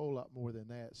was a whole lot more than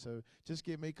that. So just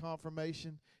give me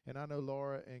confirmation. And I know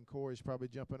Laura and Corey's probably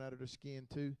jumping out of their skin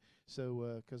too.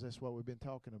 So because that's what we've been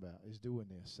talking about, is doing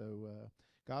this. So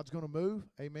God's going to move.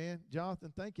 Amen.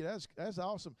 Jonathan, thank you. That's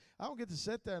awesome. I don't get to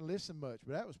sit there and listen much,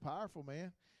 but that was powerful,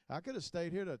 man. I could have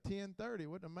stayed here till 10:30.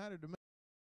 Wouldn't have mattered to me.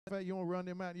 In fact, you want to run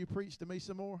them out and you preach to me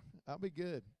some more? I'll be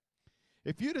good.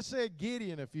 If you'd have said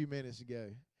Gideon a few minutes ago,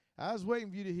 I was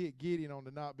waiting for you to hit Gideon on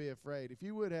the not be afraid. If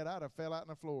you would have, I'd have fell out on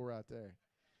the floor right there.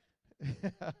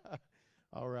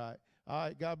 All right. All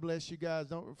right. God bless you guys.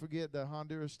 Don't forget the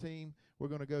Honduras team. We're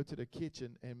going to go to the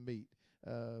kitchen and meet.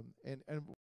 And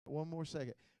one more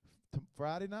second.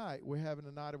 Friday night, we're having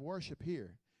a night of worship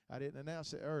here. I didn't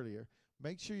announce it earlier.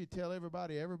 Make sure you tell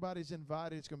everybody. Everybody's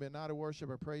invited. It's going to be a night of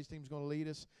worship. Our praise team's going to lead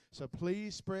us. So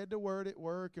please spread the word at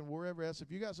work and wherever else.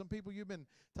 If you got some people you've been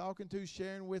talking to,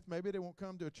 sharing with, maybe they won't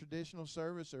come to a traditional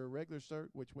service or a regular service,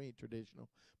 which we ain't traditional,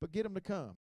 but get them to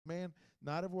come. Man,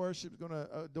 night of worship is going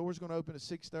to doors going to open at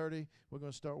 6:30. We're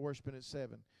going to start worshiping at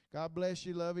 7. God bless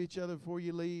you. Love each other before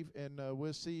you leave, and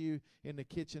we'll see you in the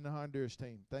kitchen, the Honduras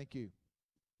team. Thank you.